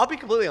I'll be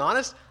completely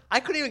honest. I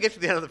couldn't even get to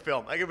the end of the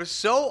film. Like, it was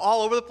so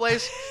all over the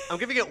place. I'm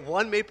giving it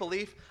 1 maple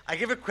leaf. I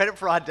give it credit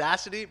for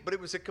audacity, but it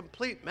was a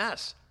complete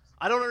mess.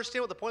 I don't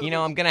understand what the point of it is.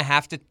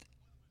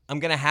 I'm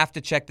gonna have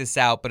to check this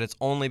out, but it's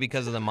only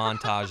because of the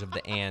montage of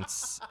the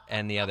ants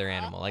and the other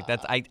animal. Like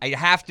I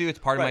have to. It's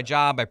part of my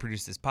job. I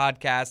produce this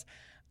podcast.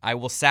 I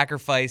will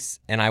sacrifice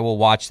and I will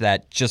watch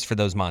that just for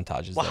those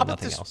montages. Well,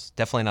 nothing else.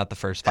 Definitely not the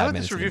first 5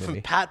 minutes. How about this review of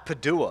the from Pat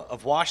Padua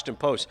of Washington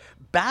Post?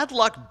 Bad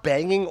Luck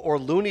Banging or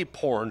Loony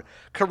Porn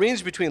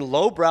careens between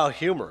lowbrow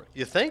humor,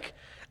 you think,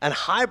 and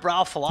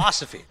highbrow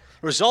philosophy,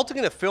 resulting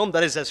in a film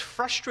that is as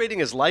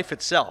frustrating as life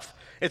itself.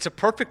 It's a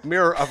perfect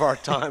mirror of our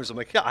times. I'm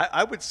like, yeah,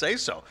 I would say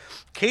so.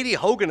 Katie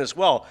Hogan as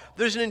well.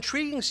 There's an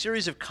intriguing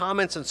series of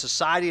comments on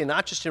society, and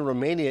not just in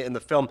Romania in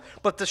the film,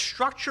 but the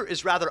structure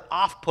is rather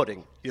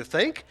off-putting, you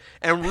think,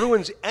 and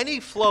ruins any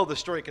flow the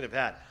story could have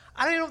had.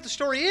 I don't even know what the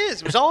story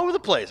is. It was all over the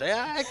place.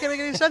 I can't make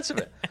any sense of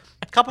it.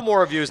 A couple more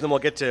reviews, and then we'll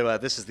get to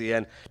This Is the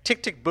End.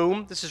 Tick, Tick,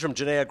 Boom. This is from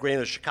Janaea Green,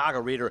 the Chicago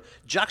Reader.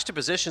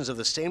 Juxtapositions of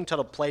the same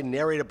title play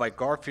narrated by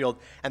Garfield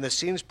and the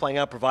scenes playing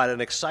out provide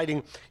an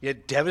exciting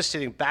yet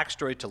devastating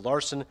backstory to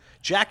Larson.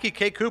 Jackie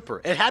K.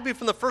 Cooper. It had me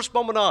from the first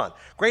moment on.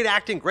 Great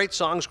acting, great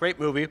songs, great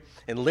movie.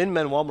 And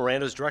Lin-Manuel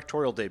Miranda's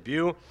directorial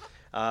debut.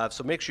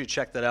 So make sure you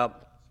check that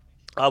out.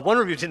 One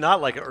review did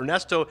not like it.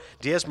 Ernesto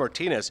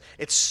Diaz-Martinez.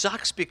 It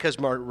sucks because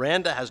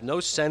Miranda has no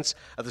sense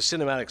of the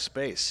cinematic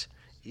space.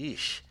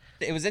 Yeesh.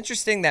 It was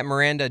interesting that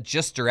Miranda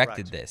just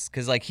directed this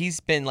because, like, he's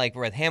been like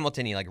with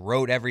Hamilton, he like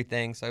wrote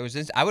everything. So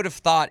I would have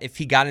thought if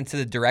he got into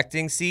the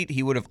directing seat,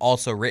 he would have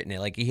also written it.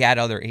 Like he had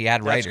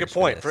writers. That's a good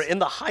point. For In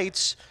the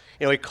Heights,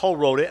 he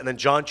co-wrote it, and then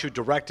John Chu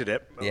directed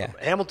it. Yeah.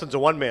 Hamilton's a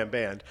one-man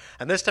band,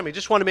 and this time he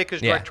just wanted to make his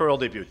directorial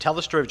debut, tell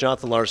the story of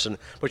Jonathan Larson,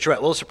 which you're right,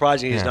 a little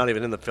surprising he's not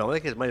even in the film. I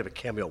think he might have a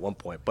cameo at one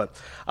point. But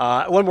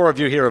one more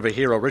review here of a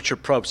hero,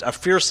 Richard Probst, a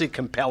fiercely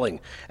compelling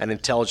and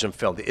intelligent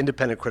film,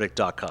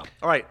 theindependentcritic.com.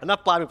 All right,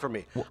 enough blabbing for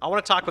me. I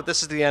want to talk about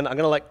This Is the End. I'm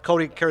going to let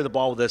Cody carry the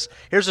ball with this.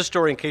 Here's a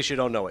story in case you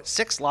don't know it.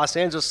 6 Los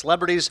Angeles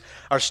celebrities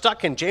are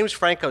stuck in James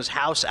Franco's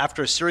house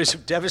after a series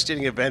of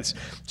devastating events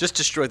just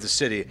destroyed the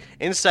city.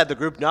 Inside, the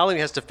group not only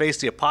has to face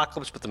the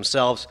apocalypse but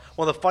themselves.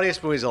 One of the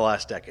funniest movies of the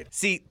last decade.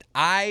 See,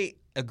 I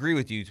agree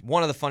with you.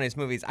 One of the funniest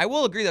movies. I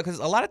will agree, though, because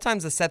a lot of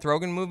times the Seth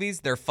Rogen movies,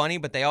 they're funny,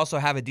 but they also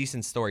have a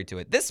decent story to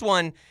it. This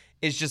one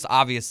is just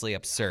obviously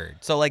absurd.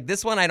 So, like,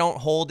 this one I don't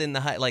hold in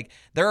the high. Like,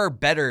 there are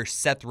better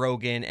Seth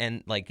Rogen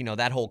and, like, you know,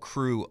 that whole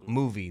crew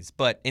movies.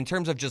 But in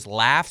terms of just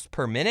laughs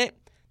per minute,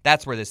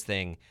 that's where this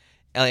thing...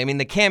 I mean,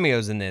 the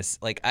cameos in this,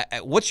 like,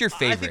 what's your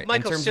favorite? I think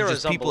Michael in terms Cera of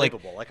is just people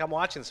unbelievable. Like, I'm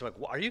watching this, I'm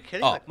like, are you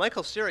kidding? Like,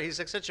 Michael Cera, he's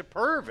like such a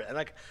pervert. And,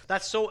 like,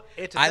 that's so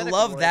I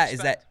love that,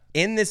 is that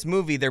in this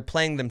movie, they're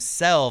playing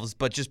themselves,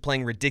 but just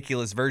playing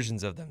ridiculous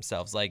versions of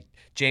themselves. Like,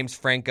 James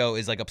Franco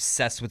is, like,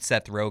 obsessed with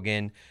Seth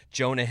Rogen.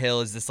 Jonah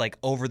Hill is this, like,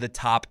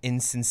 over-the-top,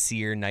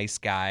 insincere, nice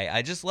guy.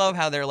 I just love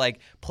how they're, like,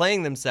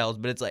 playing themselves,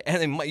 but it's like,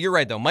 and then, you're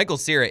right, though. Michael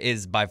Cera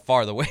is by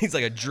far the way. He's,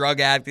 like, a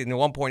drug addict. And at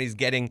one point, he's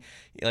getting,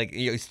 like,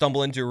 you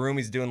stumble into a room.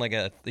 He's doing, like,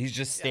 he's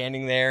just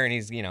standing there, and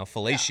he's, you know,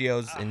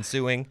 fellatio's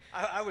ensuing.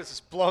 I was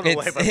just blown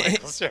away by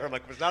Michael Cera. I'm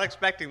like, was not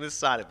expecting this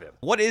side of him.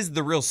 What is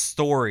the real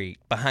story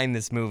behind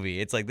this movie?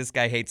 It's like, this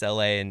guy hates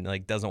LA and,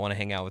 like, doesn't want to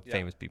hang out with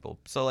famous people.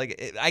 So,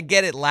 like, I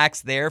get it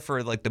lacks there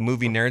for, like, the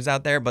movie nerds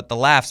out there, but the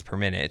laughs per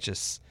minute, it's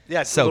just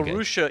so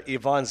Larusha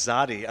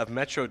Ivanzadi of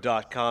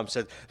Metro.com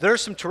said, there are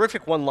some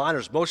terrific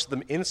one-liners, most of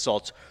them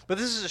insults, but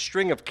this is a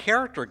string of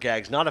character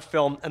gags, not a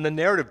film, and the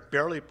narrative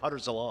barely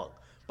putters along.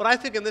 But I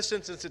think in this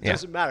instance, it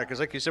doesn't matter, because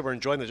like you said, we're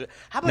enjoying this.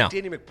 How about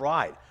Danny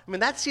McBride? I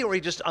mean, that scene where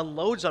he just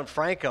unloads on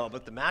Franco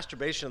about the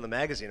masturbation in the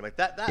magazine, I'm like,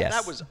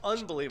 that was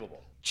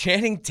unbelievable.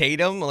 Channing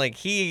Tatum, like,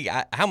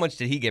 how much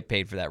did he get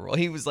paid for that role?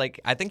 He was like,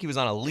 I think he was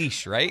on a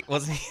leash, right?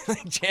 Wasn't he?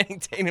 Like, Channing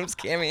Tatum's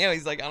cameo,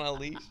 he's like on a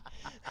leash.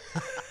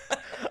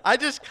 I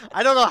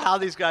don't know how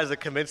these guys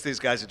convince these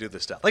guys to do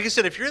this stuff. Like I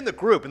said, if you're in the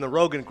group, in the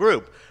Rogan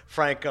group,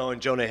 Franco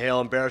and Jonah Hill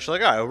and Barish are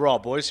like, all right, we're all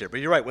boys here. But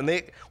you're right, when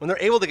they're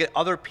able to get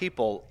other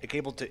people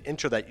able to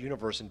enter that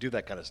universe and do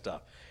that kind of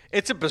stuff,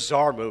 it's a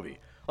bizarre movie.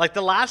 Like,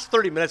 the last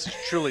 30 minutes is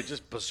truly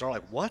just bizarre.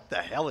 Like, what the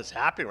hell is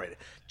happening right now?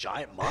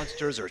 Giant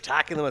monsters are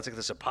attacking them. It's like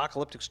this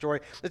apocalyptic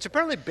story. It's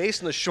apparently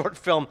based on the short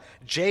film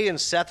Jay and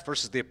Seth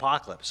versus the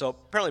Apocalypse. So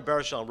apparently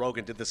Baruchel and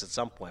Rogen did this at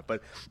some point.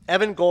 But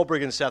Evan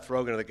Goldberg and Seth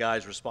Rogen are the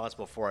guys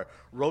responsible for it,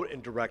 wrote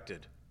and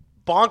directed.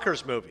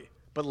 Bonkers movie.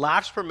 But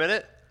laughs per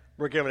minute,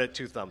 we're giving it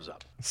 2 thumbs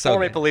up. So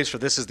Maple Leafs for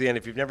This Is the End.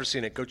 If you've never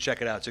seen it, go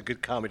check it out. It's a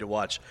good comedy to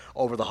watch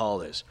over the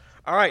holidays.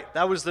 All right,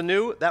 that was the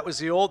new, that was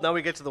the old. Now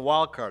we get to the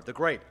wild card, the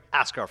great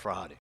Asghar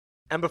Farhadi.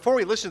 And before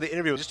we listen to the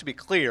interview, just to be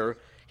clear,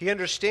 he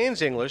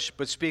understands English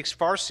but speaks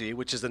Farsi,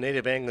 which is the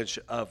native language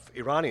of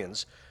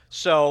Iranians.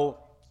 So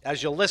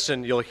as you'll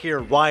listen, you'll hear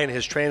Ryan,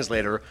 his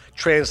translator,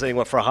 translating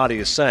what Farhadi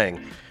is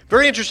saying.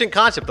 Very interesting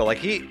concept, though.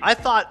 Like, I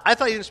thought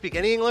he didn't speak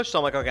any English, so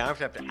I'm like, okay, I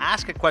have to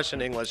ask a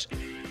question in English.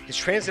 His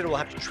translator will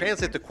have to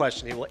translate the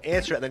question. He will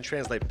answer it and then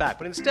translate back.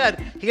 But instead,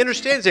 he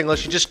understands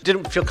English. He just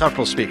didn't feel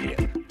comfortable speaking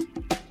it.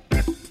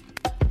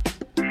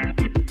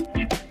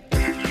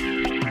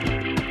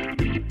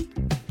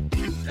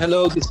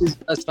 Hello, this is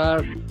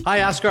Asghar. Hi,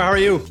 Asghar. How are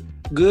you?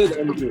 Good,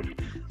 and you?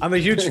 I'm a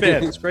huge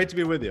fan. It's great to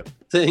be with you.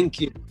 Thank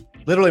you.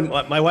 Literally,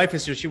 my wife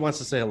is here. She wants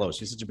to say hello.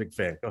 She's such a big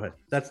fan. Go ahead.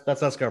 That's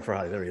Asghar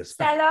Farhadi. There he is.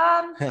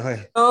 سلام.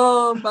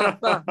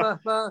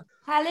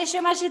 حال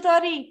شما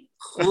چطوری؟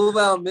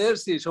 خوبم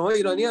مرسی. شما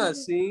ایرانی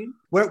هستین؟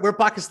 We're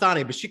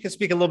Pakistani, but she can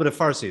speak a little bit of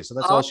Farsi, so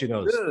that's all she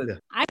knows. Good.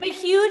 I'm a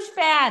huge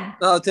fan.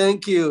 Oh,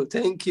 thank you.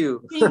 Thank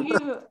you. Thank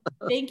you.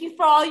 Thank you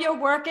for all your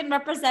work in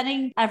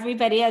representing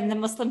everybody in the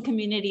Muslim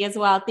community as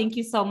well. Thank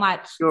you so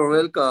much. You're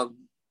welcome.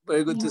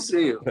 Very good to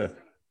see you.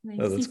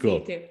 Oh, that's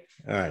cool.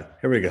 All right,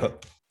 here we go.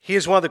 He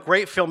is one of the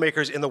great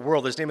filmmakers in the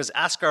world. His name is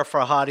Asghar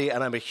Farhadi,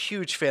 and I'm a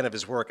huge fan of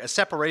his work. A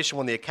Separation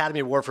won the Academy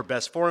Award for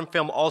Best Foreign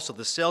Film. Also,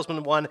 The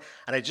Salesman won.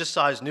 And I just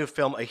saw his new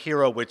film, A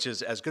Hero, which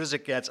is as good as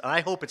it gets. And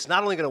I hope it's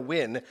not only going to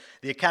win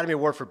the Academy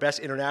Award for Best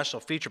International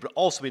Feature, but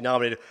also be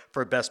nominated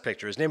for Best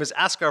Picture. His name is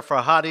Asghar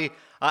Farhadi.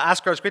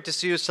 Asghar, it's great to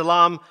see you.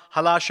 Salam,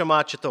 hala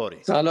shama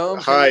chatori. Salam.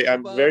 Hi,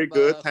 I'm very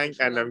good,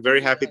 and I'm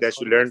very happy that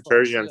you learned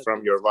Persian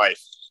from your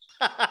wife.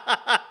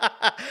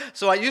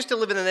 So I used to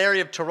live in an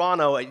area of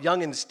Toronto at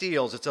Yonge and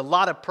Steeles. It's a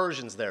lot of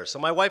Persians there. So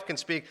my wife can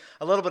speak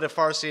a little bit of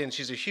Farsi, and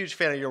she's a huge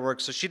fan of your work.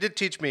 So she did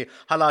teach me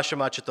Hala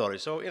Shama Chatori.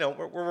 So,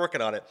 we're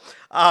working on it.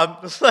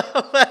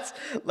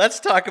 Let's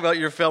talk about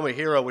your film, A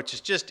Hero, which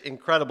is just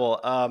incredible.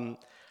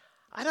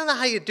 I don't know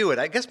how you do it.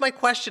 I guess my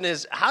question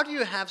is, how do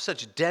you have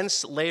such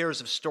dense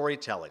layers of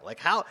storytelling? Like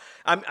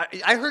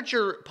I heard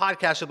your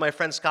podcast with my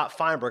friend Scott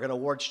Feinberg on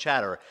Awards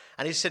Chatter,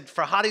 and he said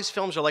Farhadi's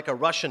films are like a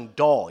Russian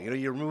doll.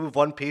 You remove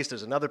one piece,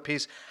 there's another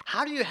piece.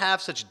 How do you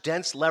have such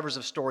dense levers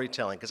of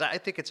storytelling? Because I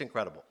think it's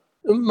incredible.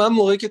 When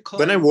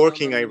I'm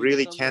working, I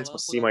really can't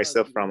see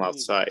myself from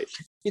outside.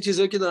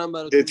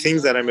 The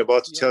things that I'm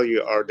about to tell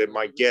you are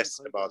my guess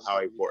about how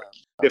I work.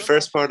 The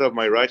first part of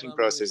my writing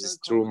process is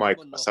through my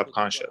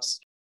subconscious.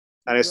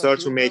 And I start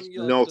to make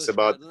notes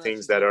about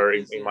things that are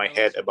in my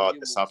head about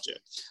the subject.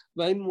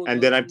 And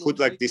then I put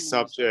these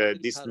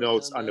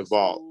notes on the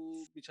wall.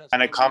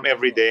 And I come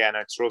every day and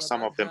I throw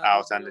some of them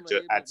out and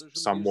add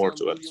some more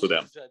to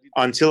them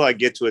until I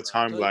get to a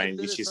timeline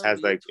which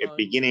has like a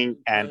beginning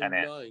and an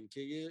end.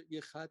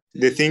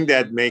 The thing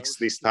that makes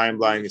this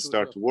timeline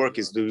start to work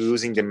is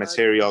using the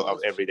material of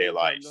everyday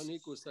life.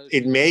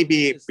 It may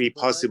be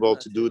possible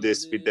to do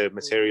this with the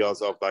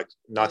materials of like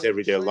not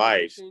everyday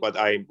life, but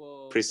I'm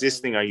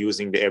persisting on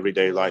using the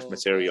everyday life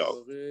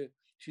material.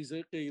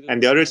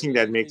 And the other thing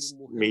that makes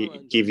me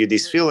give you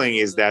this feeling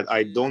is that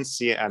I don't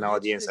see an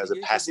audience as a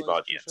passive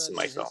audience in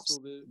my films.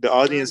 The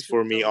audience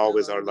for me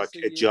always are like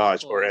a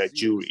judge or a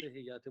jury.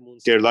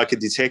 They're like a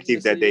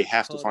detective that they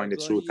have to find the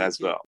truth as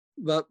well.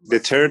 The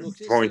third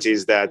point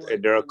is that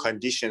there are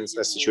conditions,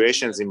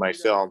 situations in my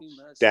film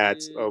that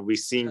we're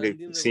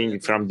seeing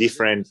from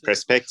different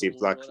perspectives,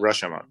 like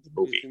Rashomon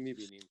movie.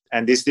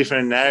 And this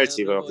different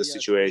narrative of the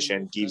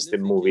situation gives the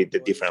movie the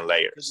different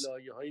layers.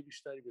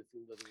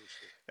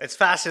 It's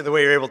fascinating the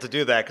way you're able to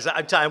do that,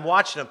 because I'm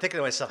watching, I'm thinking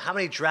to myself, how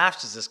many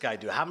drafts does this guy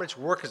do? How much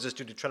work does this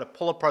do to try to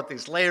pull apart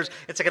these layers?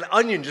 It's like an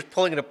onion just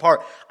pulling it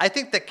apart. I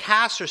think the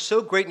casts are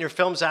so great in your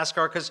films,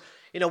 Asghar, because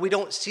we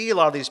don't see a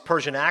lot of these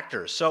Persian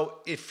actors. So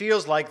it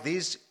feels like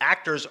these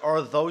actors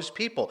are those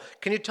people.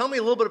 Can you tell me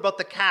a little bit about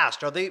the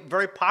cast? Are they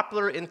very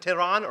popular in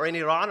Tehran or in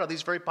Iran? Are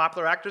these very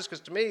popular actors? Because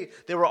to me,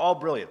 they were all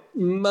brilliant.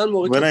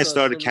 When I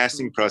started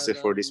casting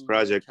process for this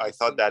project, I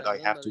thought that I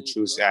have to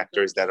choose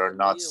actors that are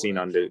not seen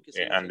on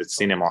the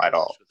cinema at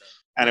all.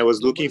 And I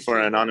was looking for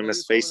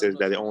anonymous faces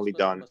that only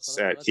done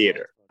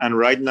theater. And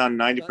right now,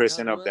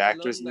 90% of the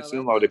actors in the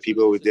film are the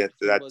people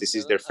that this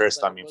is their first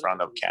time in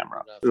front of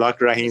camera. Like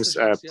Rahim's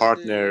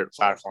partner,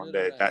 Farhon,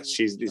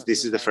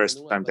 this is the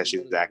first time that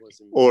she's acting.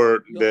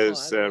 Or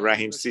there's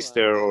Rahim's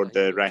sister, or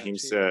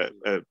Rahim's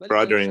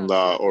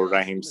brother-in-law, or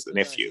Rahim's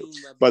nephew.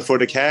 But for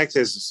the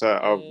characters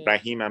of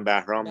Rahim and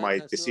Bahram, my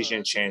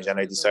decision changed, and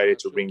I decided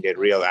to bring the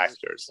real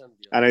actors.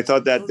 And I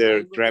thought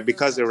that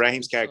because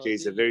Rahim's character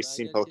is a very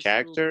simple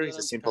character, he's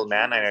a simple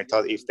man, and I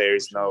thought if there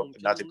is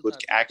not a good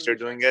actor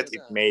doing it, it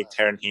may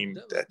turn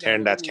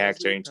that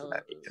character into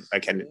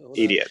like an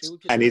idiot.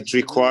 And it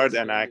required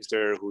an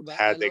actor who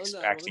had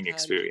acting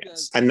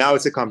experience. And now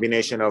it's a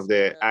combination of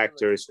the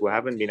actors who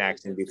haven't been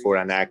acting before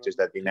and the actors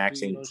that have been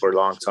acting for a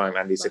long time.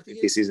 And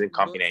this is a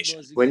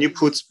combination. When you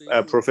put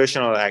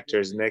professional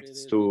actors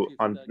next to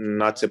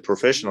not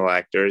professional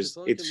actors,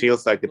 it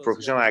feels like the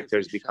professional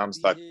actors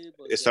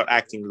start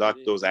acting like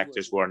those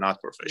actors who are not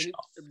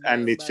professional.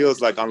 And it feels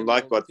like,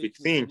 unlike what we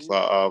think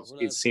of,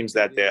 it seems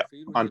that the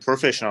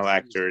unprofessional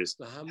actors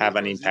have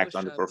an impact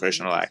on the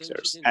professional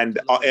actors. And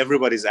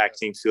everybody's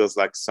acting feels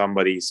like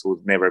somebody's who's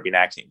never been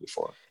acting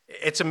before.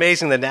 It's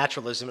amazing, the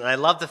naturalism, and I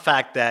love the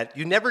fact that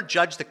you never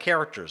judge the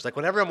characters. Like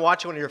whenever I'm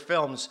watching one of your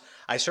films,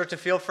 I start to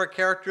feel for a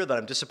character, that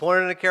I'm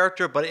disappointed in a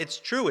character, but it's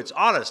true, it's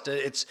honest,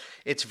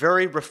 it's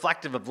very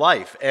reflective of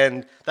life.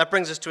 And that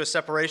brings us to a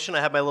separation.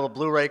 I have my little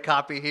Blu-ray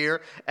copy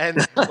here,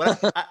 and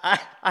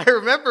I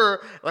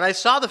remember when I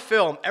saw the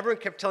film,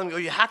 everyone kept telling me, oh,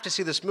 you have to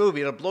see this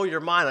movie, it'll blow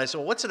your mind. I said,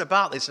 well, what's it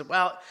about? They said,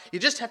 well, you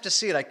just have to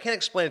see it. I can't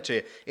explain it to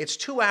you. It's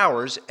 2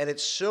 hours, and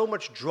it's so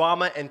much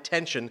drama and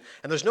tension,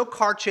 and there's no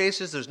car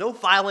chases, there's no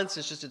violence.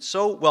 It's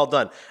so well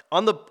done.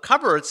 On the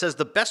cover, it says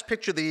the best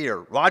picture of the year.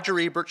 Roger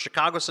Ebert,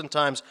 Chicago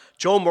Sun-Times,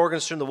 Joel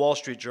Morgenstern, The Wall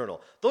Street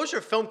Journal. Those are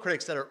film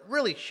critics that are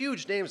really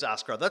huge names,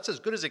 Asghar. That's as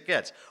good as it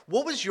gets.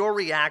 What was your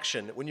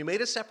reaction when you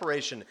made a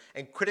separation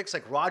and critics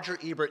like Roger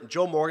Ebert and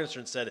Joel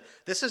Morgenstern said,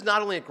 this is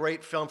not only a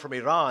great film from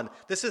Iran,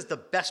 this is the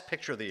best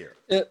picture of the year?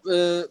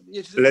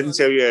 Let me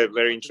tell you a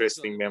very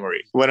interesting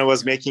memory. When I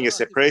was making a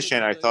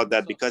separation, I thought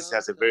that because it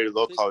has a very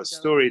local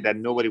story, that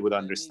nobody would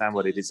understand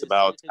what it is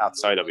about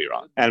outside of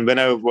Iran. And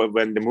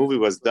when the movie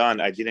was done,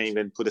 I didn't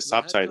even put a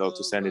subtitle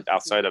to send it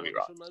outside of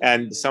Iran.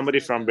 And somebody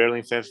from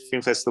Berlin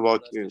Film Festival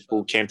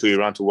who came to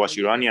Iran to watch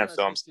Iranian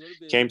films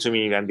came to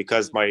me, and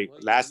because my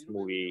last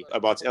movie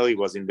about Ellie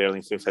was in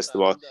Berlin Film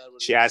Festival,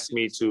 she asked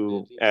me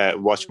to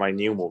watch my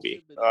new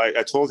movie.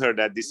 I told her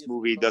that this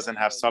movie doesn't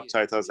have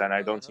subtitles and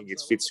I don't think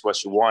it fits what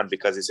she wants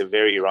because it's a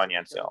very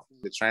Iranian film.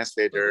 The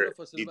translator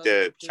did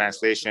the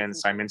translation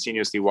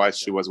simultaneously while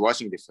she was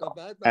watching the film.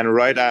 And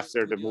right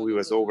after the movie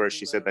was over,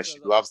 she said that she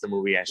loves the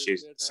movie and she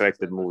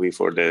selected the movie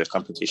for the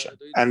competition.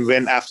 And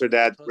when after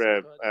that,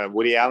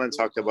 Woody Allen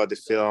talked about the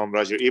film,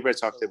 Roger Ebert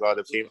talked about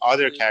the film,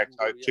 other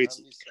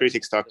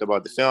critics talked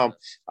about the film,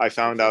 I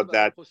found out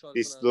that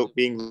this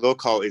being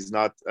local is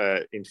not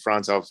in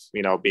front of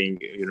being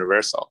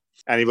universal.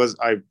 And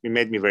it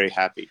made me very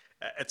happy.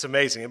 It's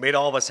amazing. It made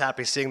all of us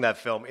happy seeing that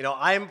film.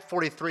 I'm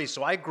 43,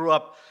 so I grew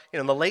up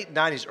in the late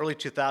 90s, early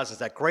 2000s,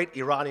 that great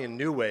Iranian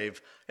new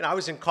wave. I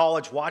was in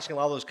college watching a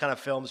lot of those kind of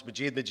films,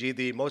 Majid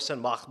Majidi,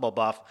 Mohsen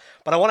Makhmalbaf.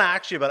 But I want to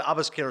ask you about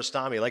Abbas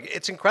Kiarostami.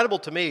 It's incredible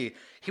to me.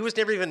 He was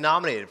never even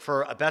nominated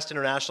for a Best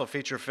International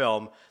Feature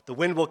Film. The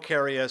Wind Will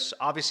Carry Us.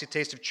 Obviously,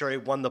 Taste of Cherry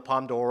won the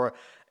Palme d'Or.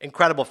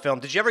 Incredible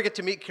film. Did you ever get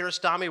to meet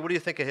Kiarostami? What do you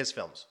think of his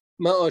films?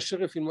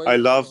 I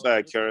love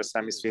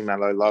Kiarostami's film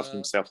and I love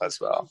himself as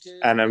well.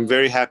 And I'm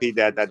very happy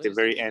that at the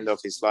very end of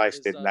his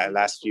life, the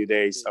last few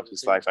days of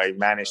his life, I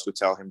managed to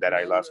tell him that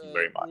I love him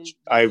very much.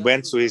 I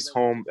went to his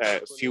home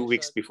a few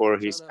weeks before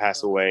he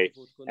passed away,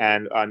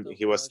 and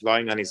he was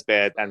lying on his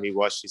bed, and we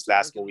watched his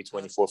last movie,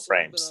 24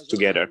 Frames,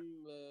 together.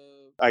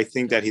 I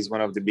think that he's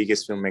one of the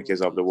biggest filmmakers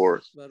of the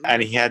world.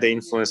 And he had the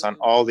influence on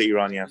all the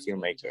Iranian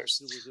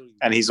filmmakers.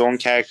 And his own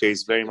character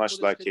is very much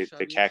like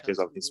the characters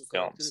of his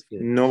films.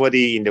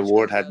 Nobody in the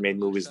world had made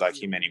movies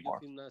like him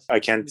anymore.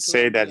 I can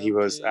say that he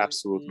was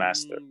absolute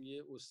master.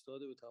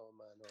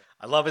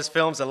 I love his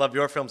films. I love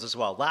your films as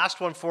well.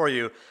 Last one for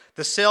you.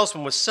 The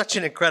Salesman was such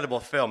an incredible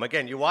film.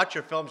 Again, you watch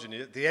your films and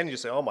at the end you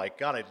say, oh my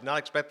God, I did not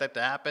expect that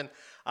to happen.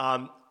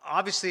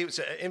 Obviously, it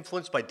was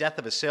influenced by Death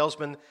of a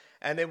Salesman.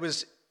 And it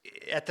was,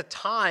 at the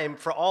time,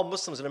 for all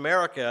Muslims in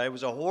America, it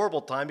was a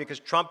horrible time because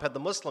Trump had the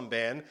Muslim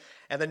ban.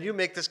 And then you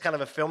make this kind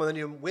of a film and then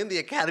you win the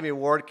Academy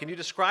Award. Can you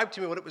describe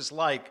to me what it was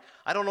like?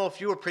 I don't know if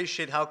you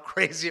appreciate how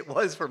crazy it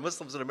was for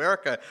Muslims in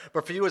America,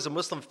 but for you as a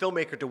Muslim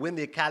filmmaker to win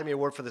the Academy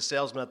Award for The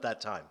Salesman at that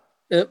time.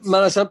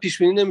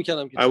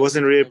 I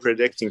wasn't really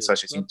predicting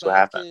such a thing to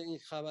happen.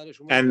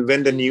 And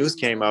when the news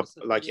came up,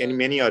 like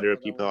many other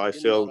people, I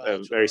feel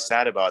very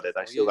sad about it.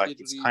 I feel like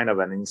it's kind of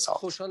an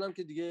insult.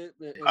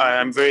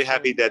 I'm very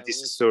happy that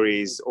this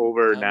story is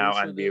over now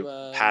and we've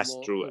passed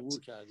through it.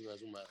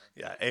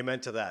 Yeah,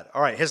 amen to that.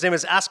 All right, his name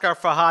is Asghar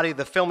Farhadi.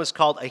 The film is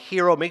called A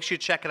Hero. Make sure you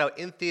check it out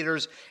in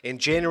theaters in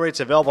January. It's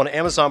available on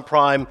Amazon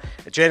Prime,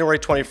 January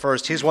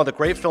 21st. He's one of the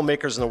great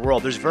filmmakers in the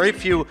world. There's very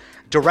few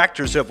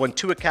directors who have won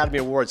 2 Academy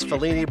Awards,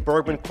 Fellini,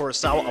 Bergman,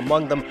 Kurosawa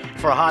among them.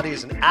 Farhadi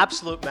is an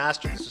absolute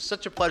master. This is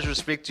such a pleasure to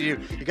speak to you.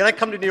 You're going to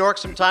come to New York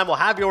sometime. We'll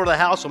have you over to the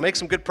house. We'll make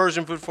some good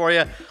Persian food for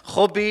you.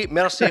 Khobi,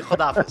 merci,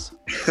 Khodafis.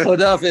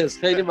 Khodafis,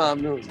 kheli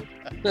mamnoon.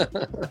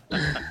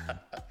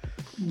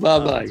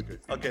 Bye-bye.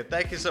 Okay,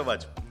 thank you so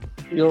much.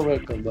 You're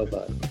welcome.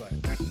 Bye-bye. Bye-bye.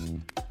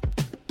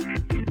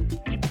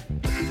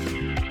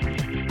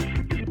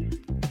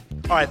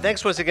 All right,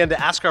 thanks once again to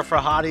Asghar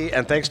Farhadi,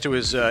 and thanks to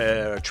his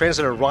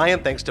translator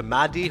Ryan, thanks to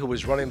Madi, who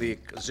was running the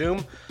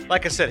Zoom.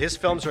 Like I said, his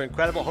films are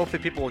incredible.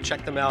 Hopefully people will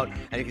check them out,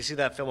 and you can see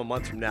that film a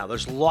month from now.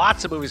 There's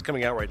lots of movies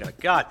coming out right now.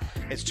 God,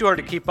 it's too hard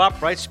to keep up,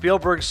 right?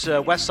 Spielberg's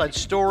West Side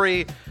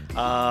Story,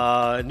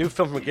 new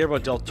film from Guillermo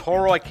del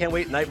Toro, I can't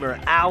wait, Nightmare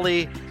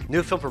Alley,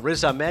 new film from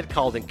Riz Ahmed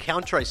called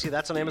Encounter, I see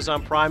that's on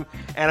Amazon Prime,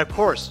 and of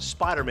course,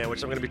 Spider-Man,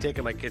 which I'm going to be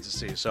taking my kids to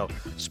see. So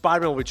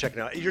Spider-Man will be checking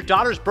out. Your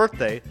daughter's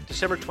birthday,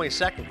 December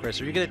 22nd, Chris,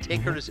 are you going to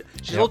take her to see?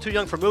 She's a little too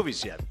young for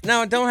movies yet.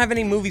 No, don't have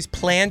any movies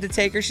planned to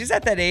take her. She's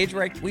at that age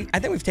where I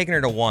think we've taken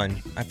her to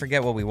one. I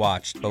forget what we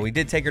watched, but we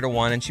did take her to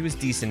one, and she was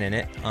decent in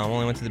it.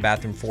 Only went to the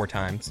bathroom 4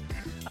 times.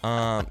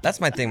 That's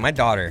my thing. My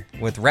daughter,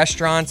 with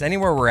restaurants,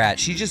 anywhere we're at,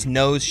 she just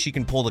knows she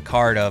can pull the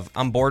card of,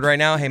 I'm bored right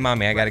now. Hey,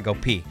 mommy, I got to go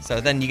pee. So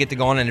then you get to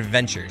go on an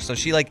adventure. So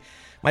she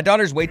my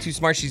daughter's way too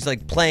smart. She's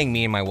like playing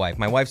me and my wife.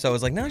 My wife's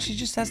always like, no, she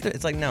just has to.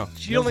 It's like, no.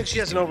 You don't think she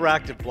has an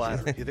overactive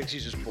bladder? You think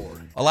she's just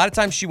bored? A lot of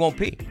times she won't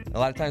pee. A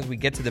lot of times we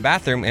get to the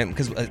bathroom and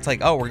because it's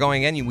like, oh, we're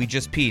going in. We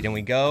just peed and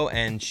we go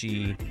and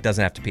she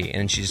doesn't have to pee.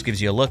 And she just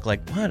gives you a look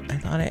like, what? I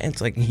thought it.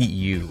 It's like,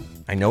 you.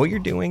 I know what you're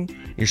doing.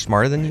 You're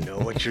smarter than you. I know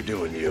what you're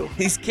doing, you.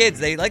 These kids,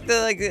 they like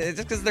to just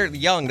because they're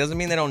young doesn't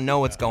mean they don't know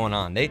what's going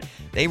on. They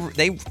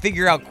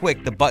figure out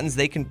quick the buttons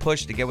they can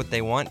push to get what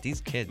they want.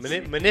 These kids.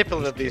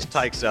 Manipulative, these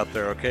tykes out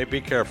there, okay? Be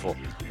careful.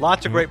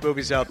 Lots of great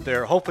movies out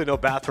there. Hopefully no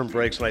bathroom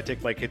breaks when I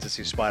take my kids to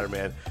see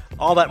Spider-Man.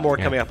 All that more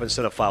coming up in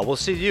Cinephile. We'll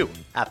see you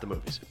at the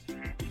movies.